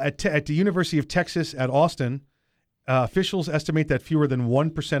instance, at the University of Texas at Austin, officials estimate that fewer than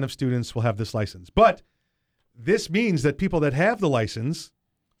 1% of students will have this license. But this means that people that have the license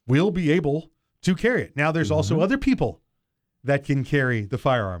will be able to carry it. Now, there's also other people that can carry the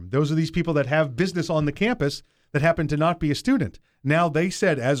firearm. Those are these people that have business on the campus that happen to not be a student. Now, they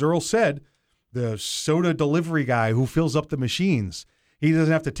said, as Earl said, the soda delivery guy who fills up the machines, he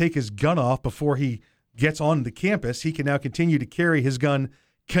doesn't have to take his gun off before he gets on the campus. He can now continue to carry his gun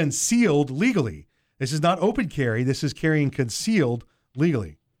concealed legally. This is not open carry. This is carrying concealed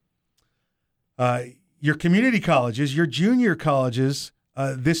legally. Your community colleges, your junior colleges,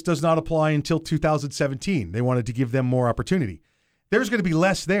 this does not apply until 2017. They wanted to give them more opportunity. There's going to be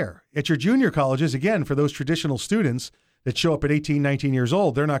less there. At your junior colleges, again, for those traditional students that show up at 18, 19 years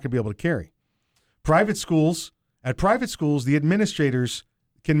old, they're not going to be able to carry. At private schools, the administrators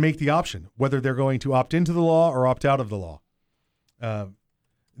can make the option whether they're going to opt into the law or opt out of the law.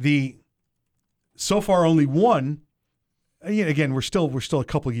 So far, only one. Again, we're still a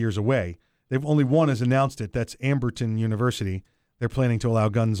couple of years away. They've only one has announced it. That's Amberton University. They're planning to allow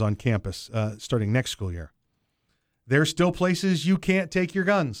guns on campus starting next school year. There's still places you can't take your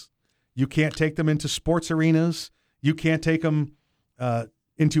guns. You can't take them into sports arenas. You can't take them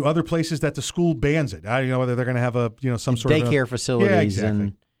into other places that the school bans it. I don't know whether they're going to have some sort of daycare facilities. Yeah,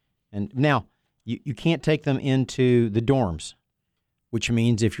 exactly. And now you can't take them into the dorms, which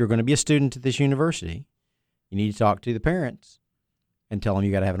means if you're going to be a student at this university, you need to talk to the parents and tell them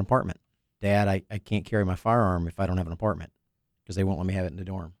you got to have an apartment. Dad, I can't carry my firearm if I don't have an apartment because they won't let me have it in the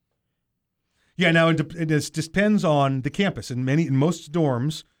dorm. Yeah, now it depends on the campus. In most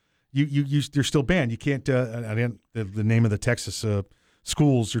dorms, you're still banned. You can't. The name of the Texas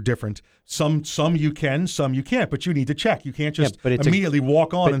schools are different. Some you can, some you can't. But you need to check. You can't just immediately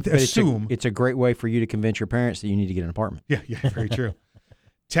walk on and assume. It's a great way for you to convince your parents that you need to get an apartment. Yeah, very true.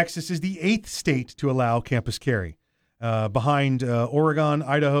 Texas is the 8th state to allow campus carry, behind Oregon,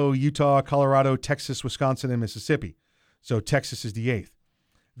 Idaho, Utah, Colorado, Texas, Wisconsin, and Mississippi. So Texas is the 8th.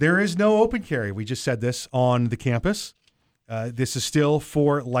 There is no open carry. We just said this on the campus. This is still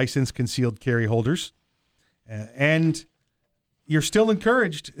for licensed concealed carry holders. And you're still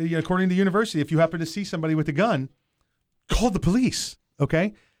encouraged, according to the university, if you happen to see somebody with a gun, call the police,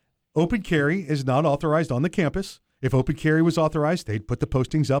 okay? Open carry is not authorized on the campus. If open carry was authorized, they'd put the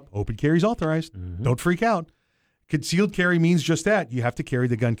postings up. Open carry is authorized. Mm-hmm. Don't freak out. Concealed carry means just that. You have to carry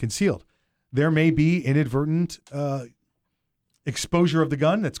the gun concealed. There may be inadvertent exposure of the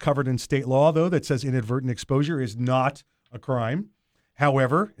gun that's covered in state law, though, that says inadvertent exposure is not a crime.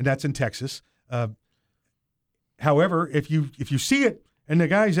 However, and that's in Texas. However, if you see it and the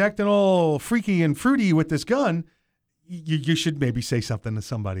guy's acting all freaky and fruity with this gun, you should maybe say something to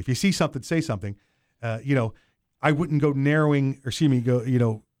somebody. If you see something, say something. I wouldn't go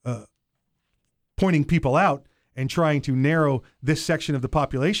pointing people out and trying to narrow this section of the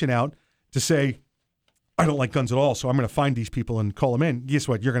population out to say, I don't like guns at all, so I'm going to find these people and call them in. Guess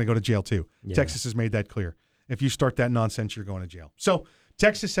what? You're going to go to jail too. Yeah. Texas has made that clear. If you start that nonsense, you're going to jail. So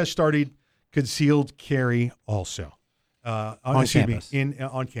Texas has started concealed carry also. On campus.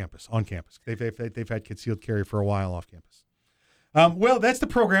 On campus. They've had concealed carry for a while off campus. Well, that's the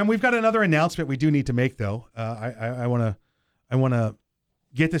program. We've got another announcement we do need to make, though. I want to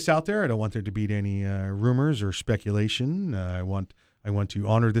get this out there. I don't want there to be any rumors or speculation. I want to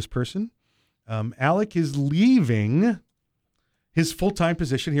honor this person. Alec is leaving his full-time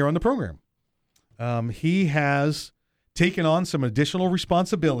position here on the program. He has taken on some additional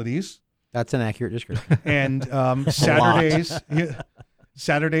responsibilities. That's an accurate description. And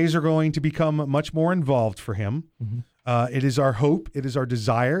Saturdays are going to become much more involved for him. Mm-hmm. It is our hope, it is our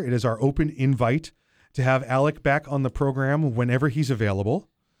desire, it is our open invite to have Alec back on the program whenever he's available.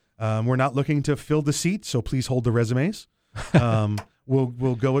 We're not looking to fill the seat, so please hold the resumes.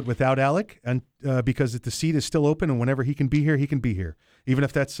 We'll go it without Alec, and because the seat is still open, and whenever he can be here, he can be here. Even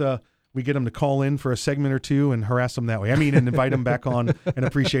if that's we get him to call in for a segment or two and harass him that way. I mean, and invite him back on and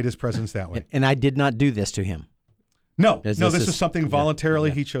appreciate his presence that way. And I did not do this to him. No, this was something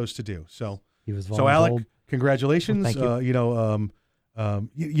voluntarily he chose to do. So, he was so Alec, congratulations. Well, thank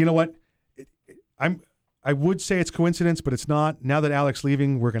you. You know what? I would say it's coincidence, but it's not. Now that Alec's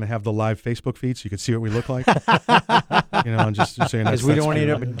leaving, we're going to have the live Facebook feed so you can see what we look like. And just saying that. Because we don't want to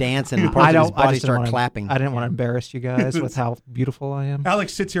end up dancing and parts of his body start clapping. I didn't want to embarrass you guys with how beautiful I am.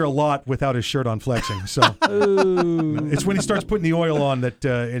 Alex sits here a lot without his shirt on flexing. So it's when he starts putting the oil on that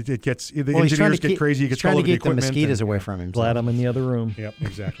it gets, the engineers get crazy. He gets trying to the get the mosquitoes away from him. Glad I'm in the other room. Yep,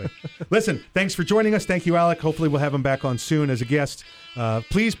 exactly. Listen, thanks for joining us. Thank you, Alec. Hopefully we'll have him back on soon as a guest.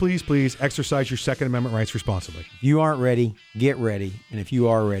 Please exercise your Second Amendment rights responsibly. If you aren't ready, get ready. And if you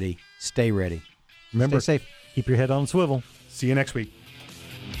are ready, stay ready. Remember, stay safe. Keep your head on a swivel. See you next week.